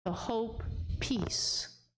the hope, peace,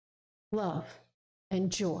 love,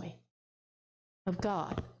 and joy of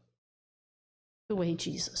God the way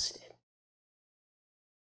Jesus did.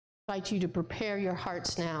 I invite you to prepare your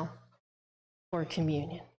hearts now for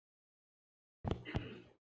communion.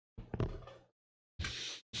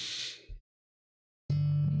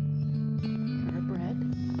 Our bread.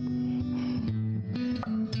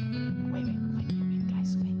 Wait,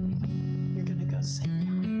 guys, wait. You're going to go sit down.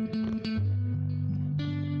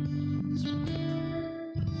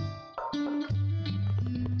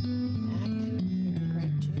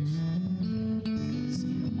 Grape juice.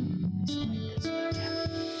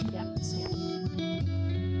 Yeah, Sam.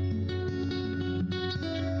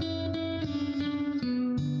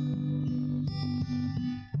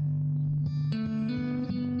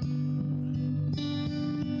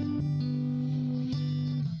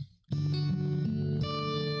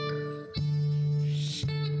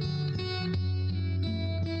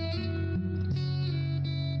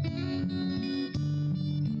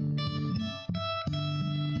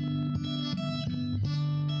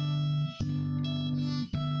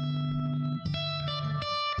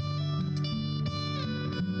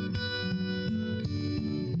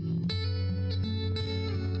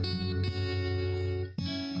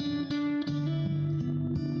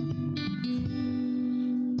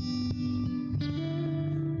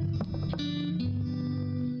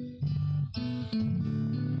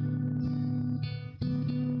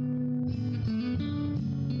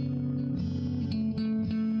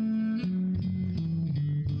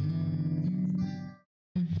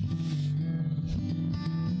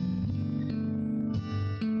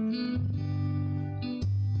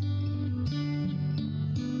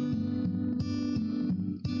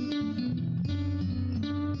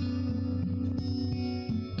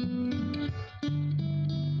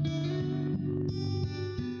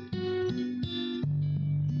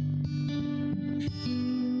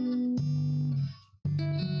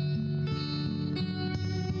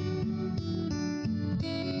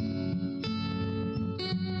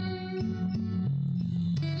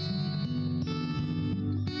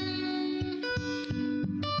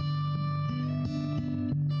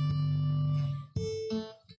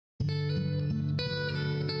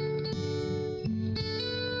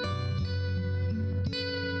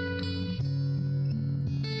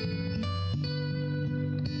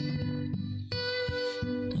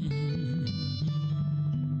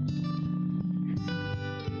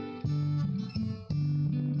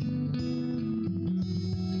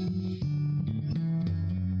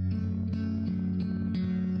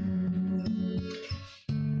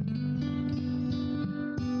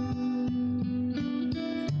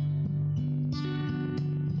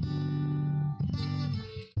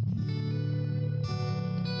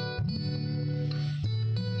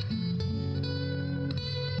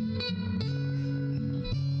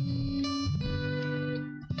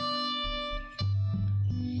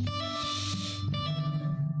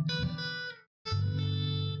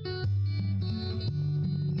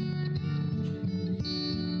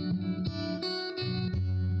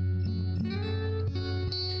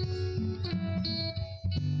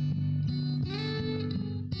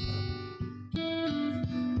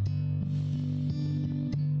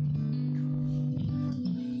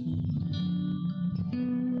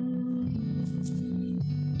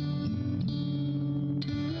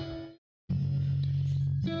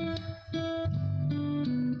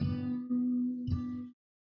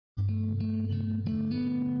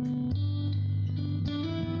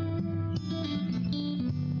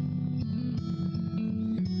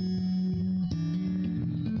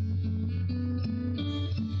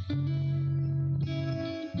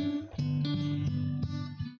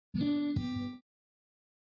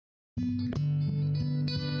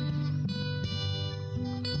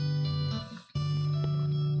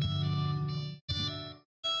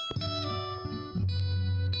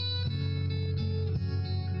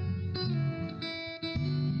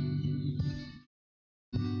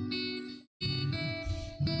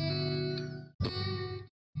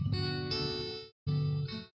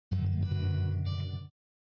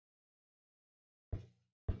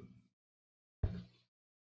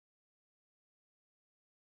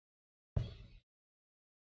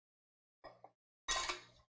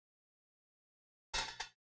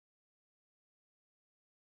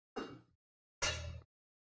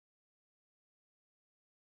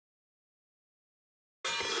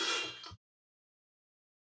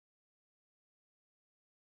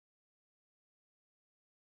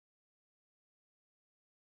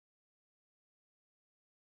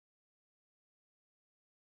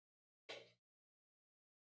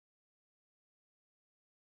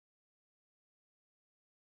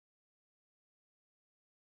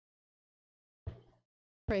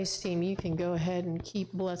 Praise team, you can go ahead and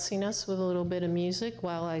keep blessing us with a little bit of music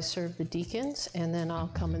while I serve the deacons, and then I'll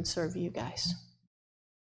come and serve you guys.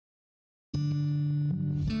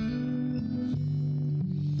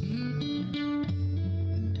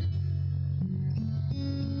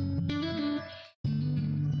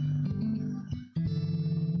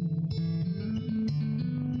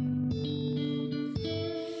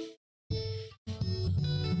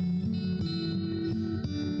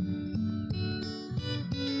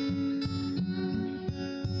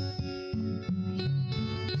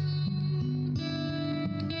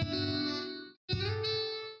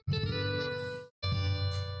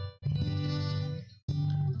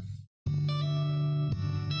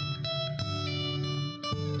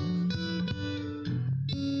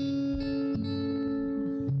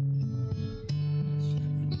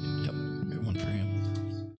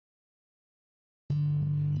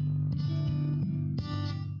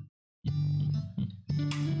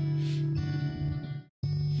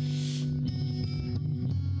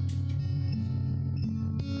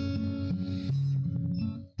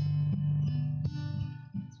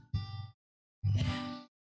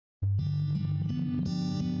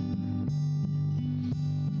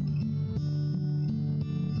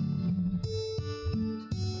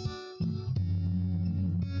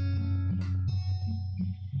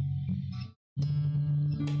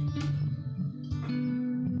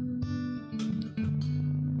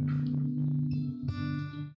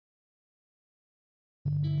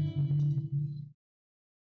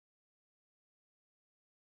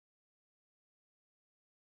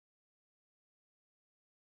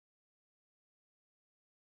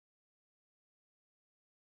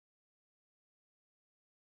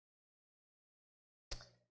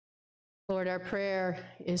 Lord, our prayer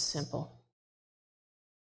is simple.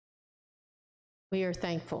 We are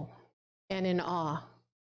thankful and in awe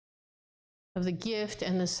of the gift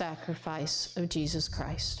and the sacrifice of Jesus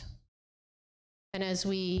Christ. And as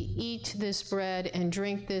we eat this bread and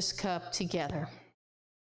drink this cup together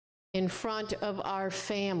in front of our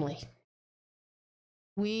family,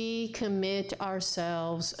 we commit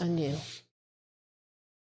ourselves anew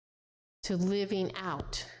to living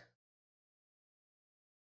out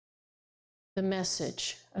the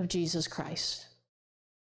message of Jesus Christ,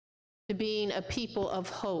 to being a people of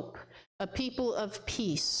hope, a people of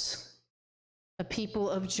peace, a people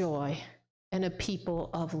of joy, and a people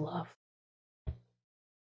of love.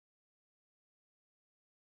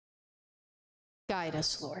 Guide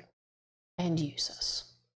us, Lord, and use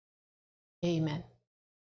us. Amen.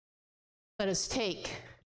 Let us take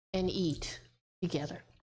and eat together.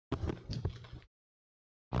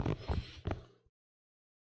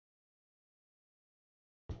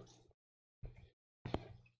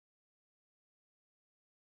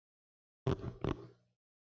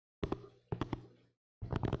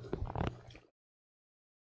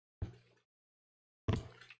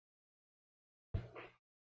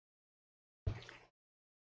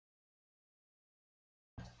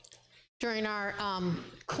 During our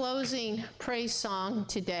closing praise song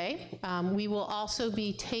today, we will also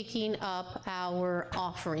be taking up our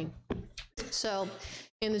offering. So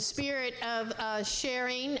in the spirit of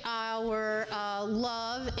sharing our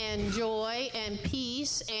love and joy and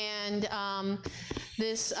peace and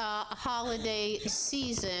this holiday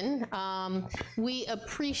season, we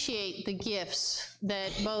appreciate the gifts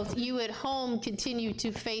that both you at home continue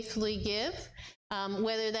to faithfully give,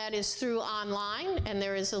 whether that is through online, and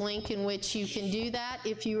there is a link in which you can do that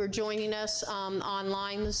if you are joining us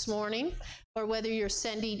online this morning, or whether you're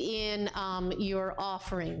sending in your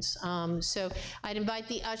offerings. So I'd invite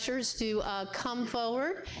the ushers to come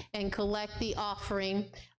forward and collect the offering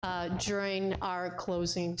during our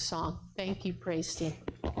closing song. Thank you, praise team.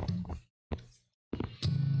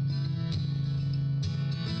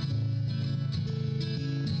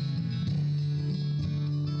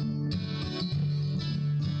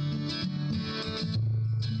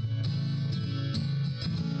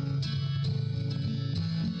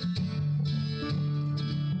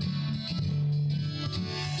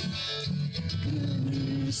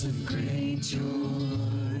 Of great joy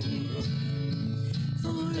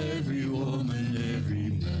for every woman, every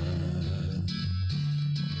man.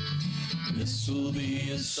 This will be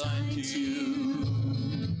a sign to you,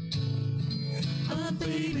 a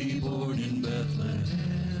baby born in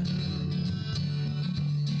Bethlehem.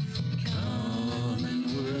 Come and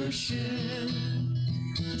worship,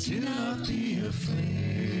 do not be afraid.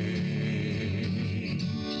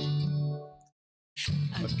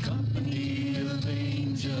 A company of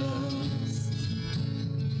angels,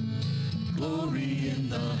 glory in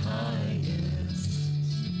the highest,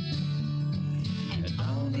 and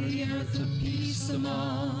on the earth earth a peace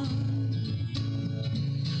among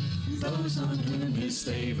those on whom his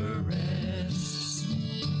favor rests.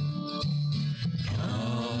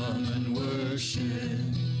 Come and worship,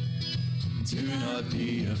 do not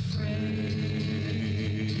be afraid.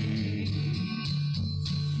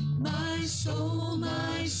 My soul,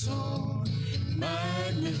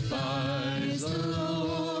 magnifies the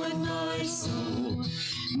Lord. My soul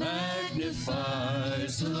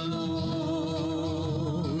magnifies the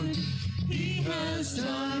Lord. He has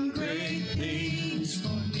done great things for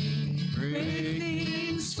me, great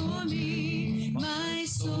things for me. My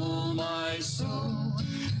soul magnifies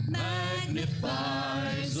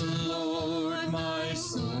the Lord. My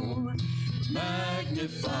soul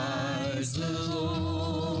magnifies the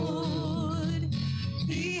Lord.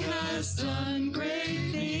 He has done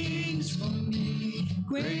great things for me,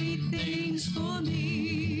 great things for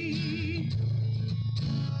me.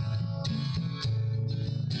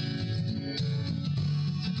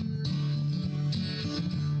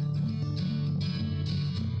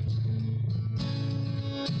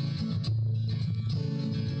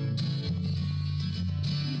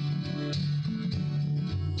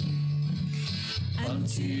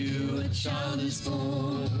 Unto you a child is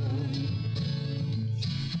born,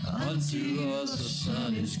 unto us a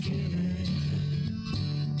son is given.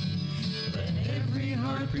 Let every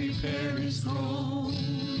heart prepare his throne.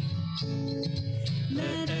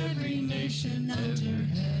 Let every nation enter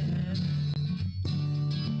heaven.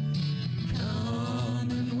 Come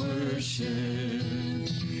and worship,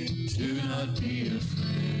 do not be afraid.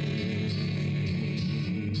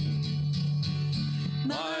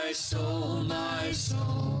 My soul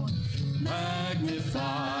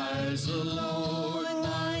magnifies the Lord.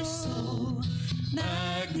 My soul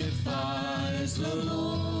magnifies the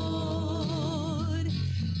Lord.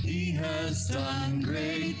 He has done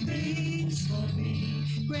great things for me,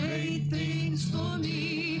 great things for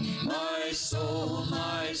me. My soul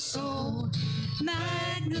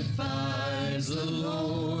magnifies the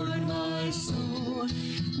Lord. My soul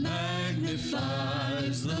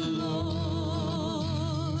magnifies the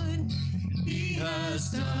Lord. He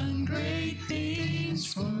has done great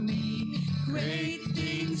things for me, great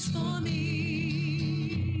things for me.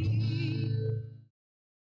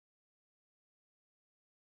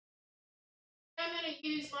 I'm going to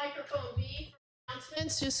use microphone B for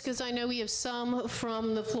announcements, just because I know we have some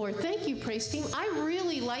from the floor. Thank you, praise team. I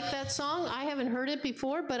really like that song. I haven't heard it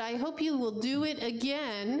before, but I hope you will do it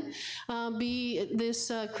again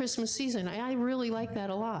this Christmas season. I really like that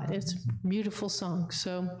a lot. It's a beautiful song.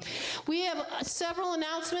 So we have several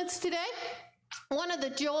announcements today. One of the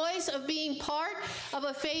joys of being part of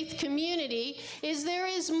a faith community is there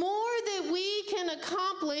is more that we can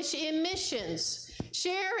accomplish in missions,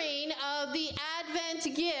 sharing of the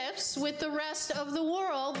Advent gifts with the rest of the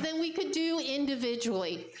world than we could do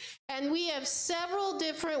individually. And we have several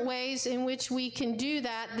different ways in which we can do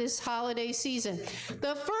that this holiday season.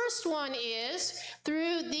 The first one is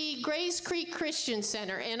through the Grays Creek Christian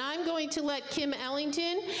Center. And I'm going to let Kim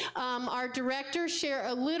Ellington, our director, share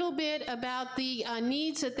a little bit about the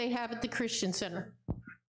needs that they have at the Christian Center.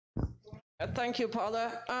 Thank you,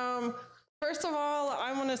 Paula. First of all,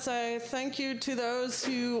 I want to say thank you to those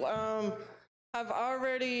who have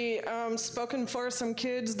already spoken for some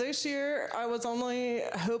kids. This year, I was only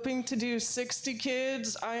hoping to do 60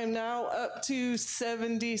 kids. I am now up to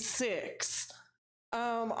 76.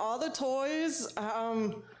 All the toys,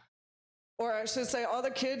 or I should say all the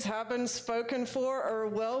kids have been spoken for or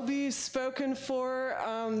will be spoken for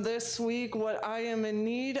this week. What I am in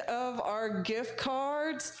need of are gift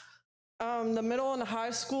cards. The middle and high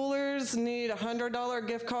schoolers need $100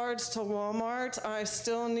 gift cards to Walmart. I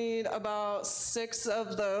still need about 6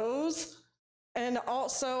 of those. And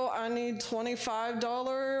also I need $25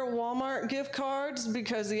 Walmart gift cards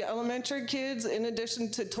because the elementary kids, in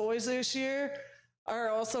addition to toys this year, are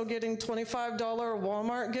also getting $25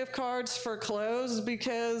 Walmart gift cards for clothes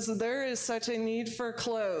because there is such a need for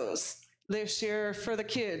clothes this year for the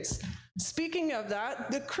kids. Speaking of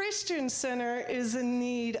that, the Christian Center is in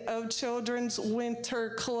need of children's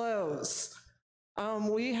winter clothes.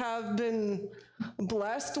 We have been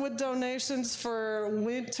blessed with donations for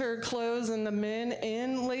winter clothes in the men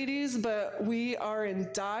and ladies, but we are in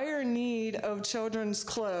dire need of children's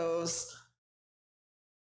clothes.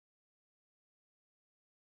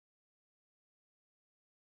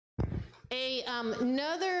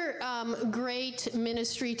 Another great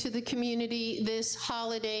ministry to the community this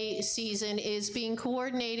holiday season is being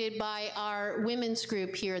coordinated by our women's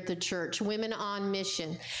group here at the church, Women on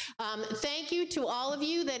Mission. Thank you to all of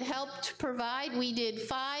you that helped provide. We did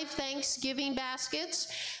 5 Thanksgiving baskets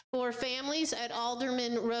for families at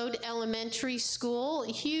Alderman Road Elementary School.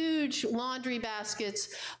 Huge laundry baskets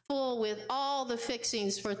full with all the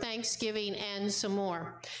fixings for Thanksgiving and some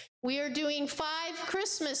more. We are doing 5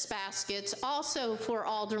 Christmas baskets also for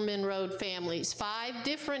Alderman Road families, 5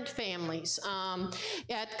 different families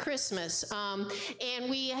at Christmas. And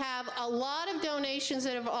we have a lot of donations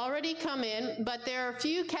that have already come in, but there are a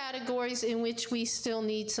few categories in which we still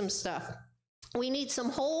need some stuff. We need some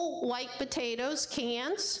whole white potatoes,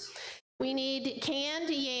 cans. We need canned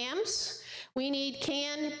yams. We need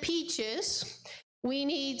canned peaches. We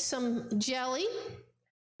need some jelly,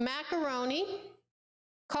 macaroni,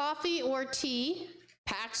 coffee or tea,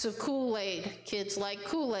 packs of Kool-Aid, kids like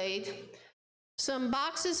Kool-Aid, some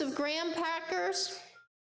boxes of graham crackers,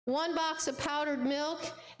 1 box of powdered milk,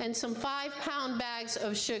 and some 5-pound bags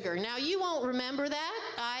of sugar. Now, you won't remember that.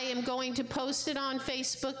 I am going to post it on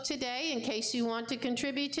Facebook today in case you want to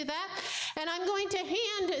contribute to that. And I'm going to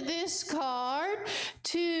hand this card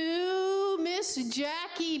to Miss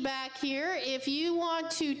Jackie back here. If you want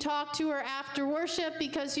to talk to her after worship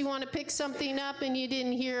because you want to pick something up and you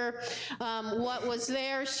didn't hear what was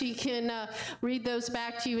there, she can read those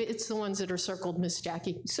back to you. It's the ones that are circled, Miss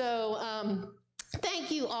Jackie. So,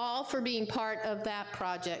 thank you all for being part of that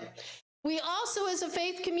project. We also, as a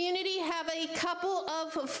faith community, have a couple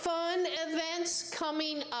of fun events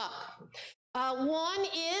coming up. One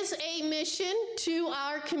is a mission to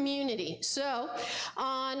our community. So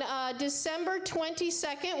on December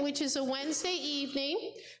 22nd, which is a Wednesday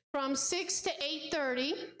evening, from 6 to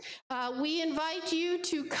 8:30, we invite you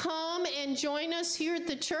to come and join us here at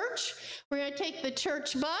the church. We're going to take the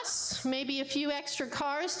church bus, maybe a few extra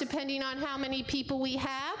cars, depending on how many people we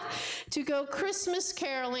have, to go Christmas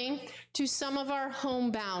caroling to some of our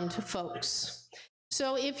homebound folks.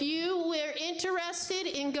 So if you were interested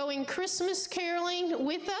in going Christmas caroling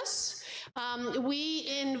with us, we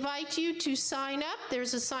invite you to sign up.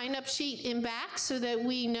 There's a sign-up sheet in back so that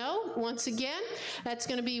we know. Once again, that's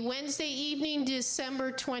going to be Wednesday evening,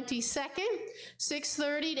 December 22nd,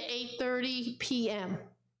 6:30 to 8:30 p.m.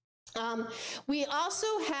 We also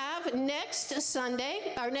have next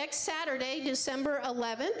Saturday, December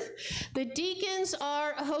 11th, the deacons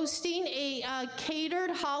are hosting a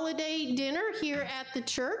catered holiday dinner here at the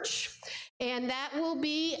church. And that will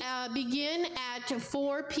begin at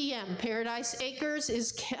 4 p.m. Paradise Acres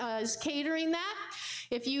is catering that.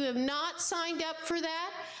 If you have not signed up for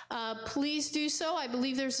that, please do so. I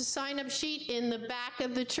believe there's a sign-up sheet in the back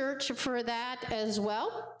of the church for that as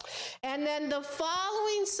well. And then the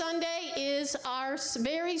following Sunday is our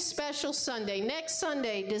very special Sunday. Next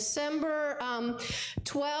Sunday, December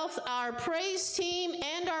 12th, our praise team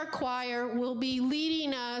and our choir will be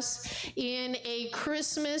leading us in a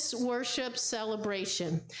Christmas worship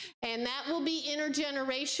celebration. And that will be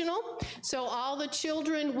intergenerational. So all the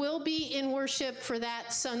children will be in worship for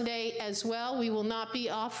that Sunday as well. We will not be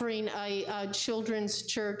offering a children's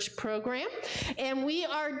church program. And we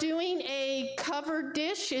are doing a covered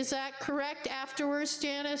dish. Is that correct? Afterwards,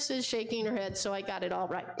 Janice is shaking her head, so I got it all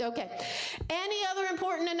right. Okay. Any other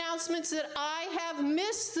important announcements that I have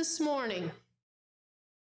missed this morning?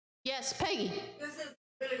 Yes, Peggy. This is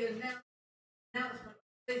really an announcement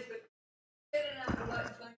on Facebook. And I would like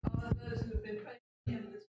to thank all of those who have been praying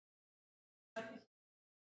in this.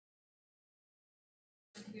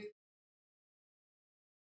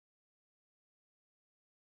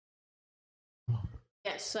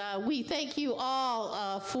 Yes, we thank you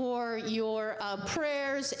all for your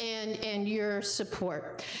prayers and your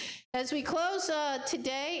support. As we close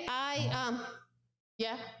today,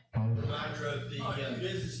 yeah?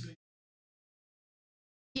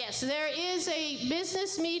 Yes, there is a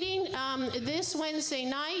business meeting this Wednesday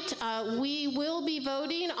night. We will be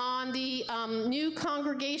voting on the new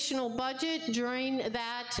congregational budget during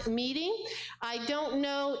that meeting. I don't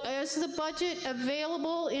know, is the budget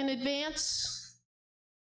available in advance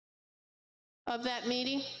of that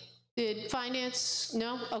meeting? Did finance?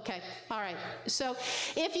 No? Okay. All right. So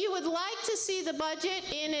if you would like to see the budget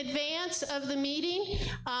in advance of the meeting,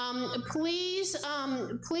 please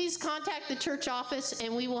contact the church office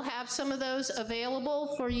and we will have some of those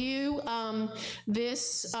available for you.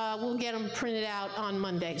 We'll get them printed out on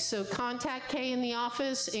Monday. So contact Kay in the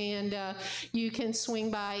office and you can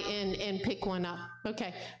swing by and pick one up.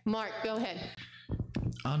 Okay. Mark, go ahead.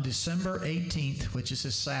 On December 18th, which is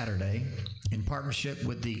a Saturday, in partnership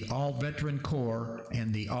with the All-Veteran Corps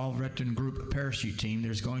and the All-Veteran Group Parachute Team,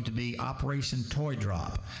 there's going to be Operation Toy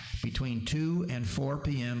Drop between 2 and 4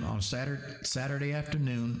 p.m. on Saturday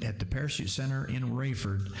afternoon at the Parachute Center in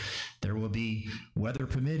Rayford. There will be, weather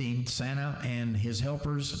permitting, Santa and his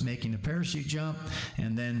helpers making a parachute jump,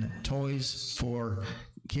 and then toys for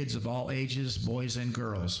kids of all ages, boys and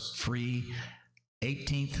girls, free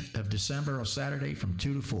 18th of December on Saturday from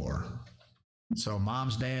 2 to 4. So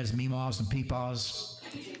moms, dads, meemaws, and peepaws,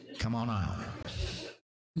 come on out.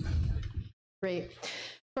 Great.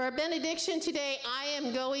 For our benediction today, I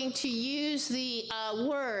am going to use the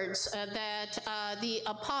words that the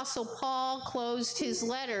Apostle Paul closed his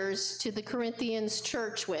letters to the Corinthians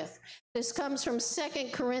church with. This comes from 2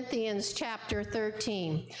 Corinthians chapter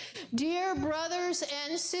 13. Dear brothers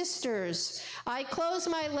and sisters, I close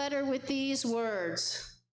my letter with these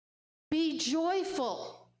words. Be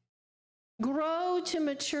joyful, grow to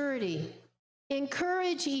maturity,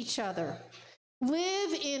 encourage each other,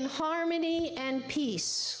 live in harmony and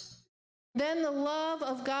peace. Then the love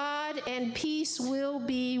of God and peace will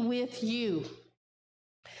be with you.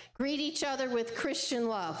 Greet each other with Christian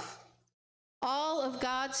love. All of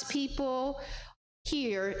God's people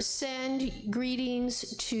here send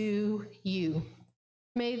greetings to you.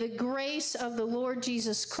 May the grace of the Lord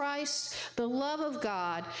Jesus Christ, the love of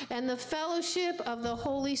God, and the fellowship of the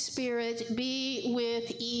Holy Spirit be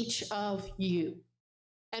with each of you.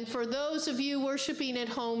 And for those of you worshiping at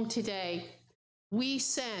home today, we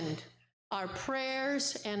send our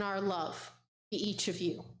prayers and our love to each of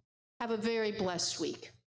you. Have a very blessed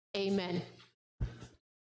week. Amen.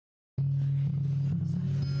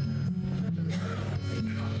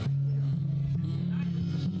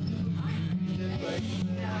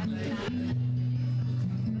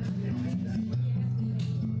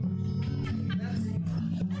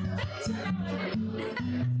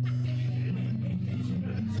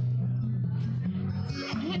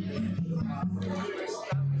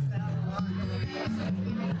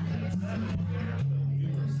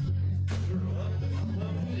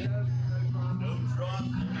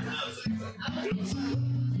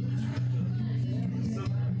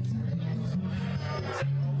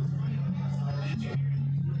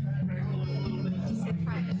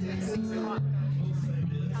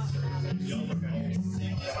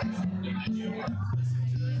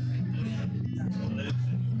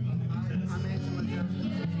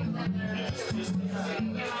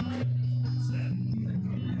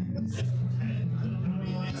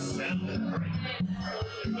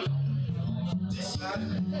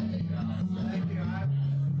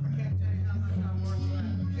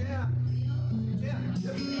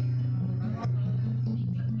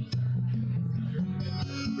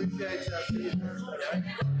 Appreciate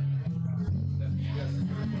you.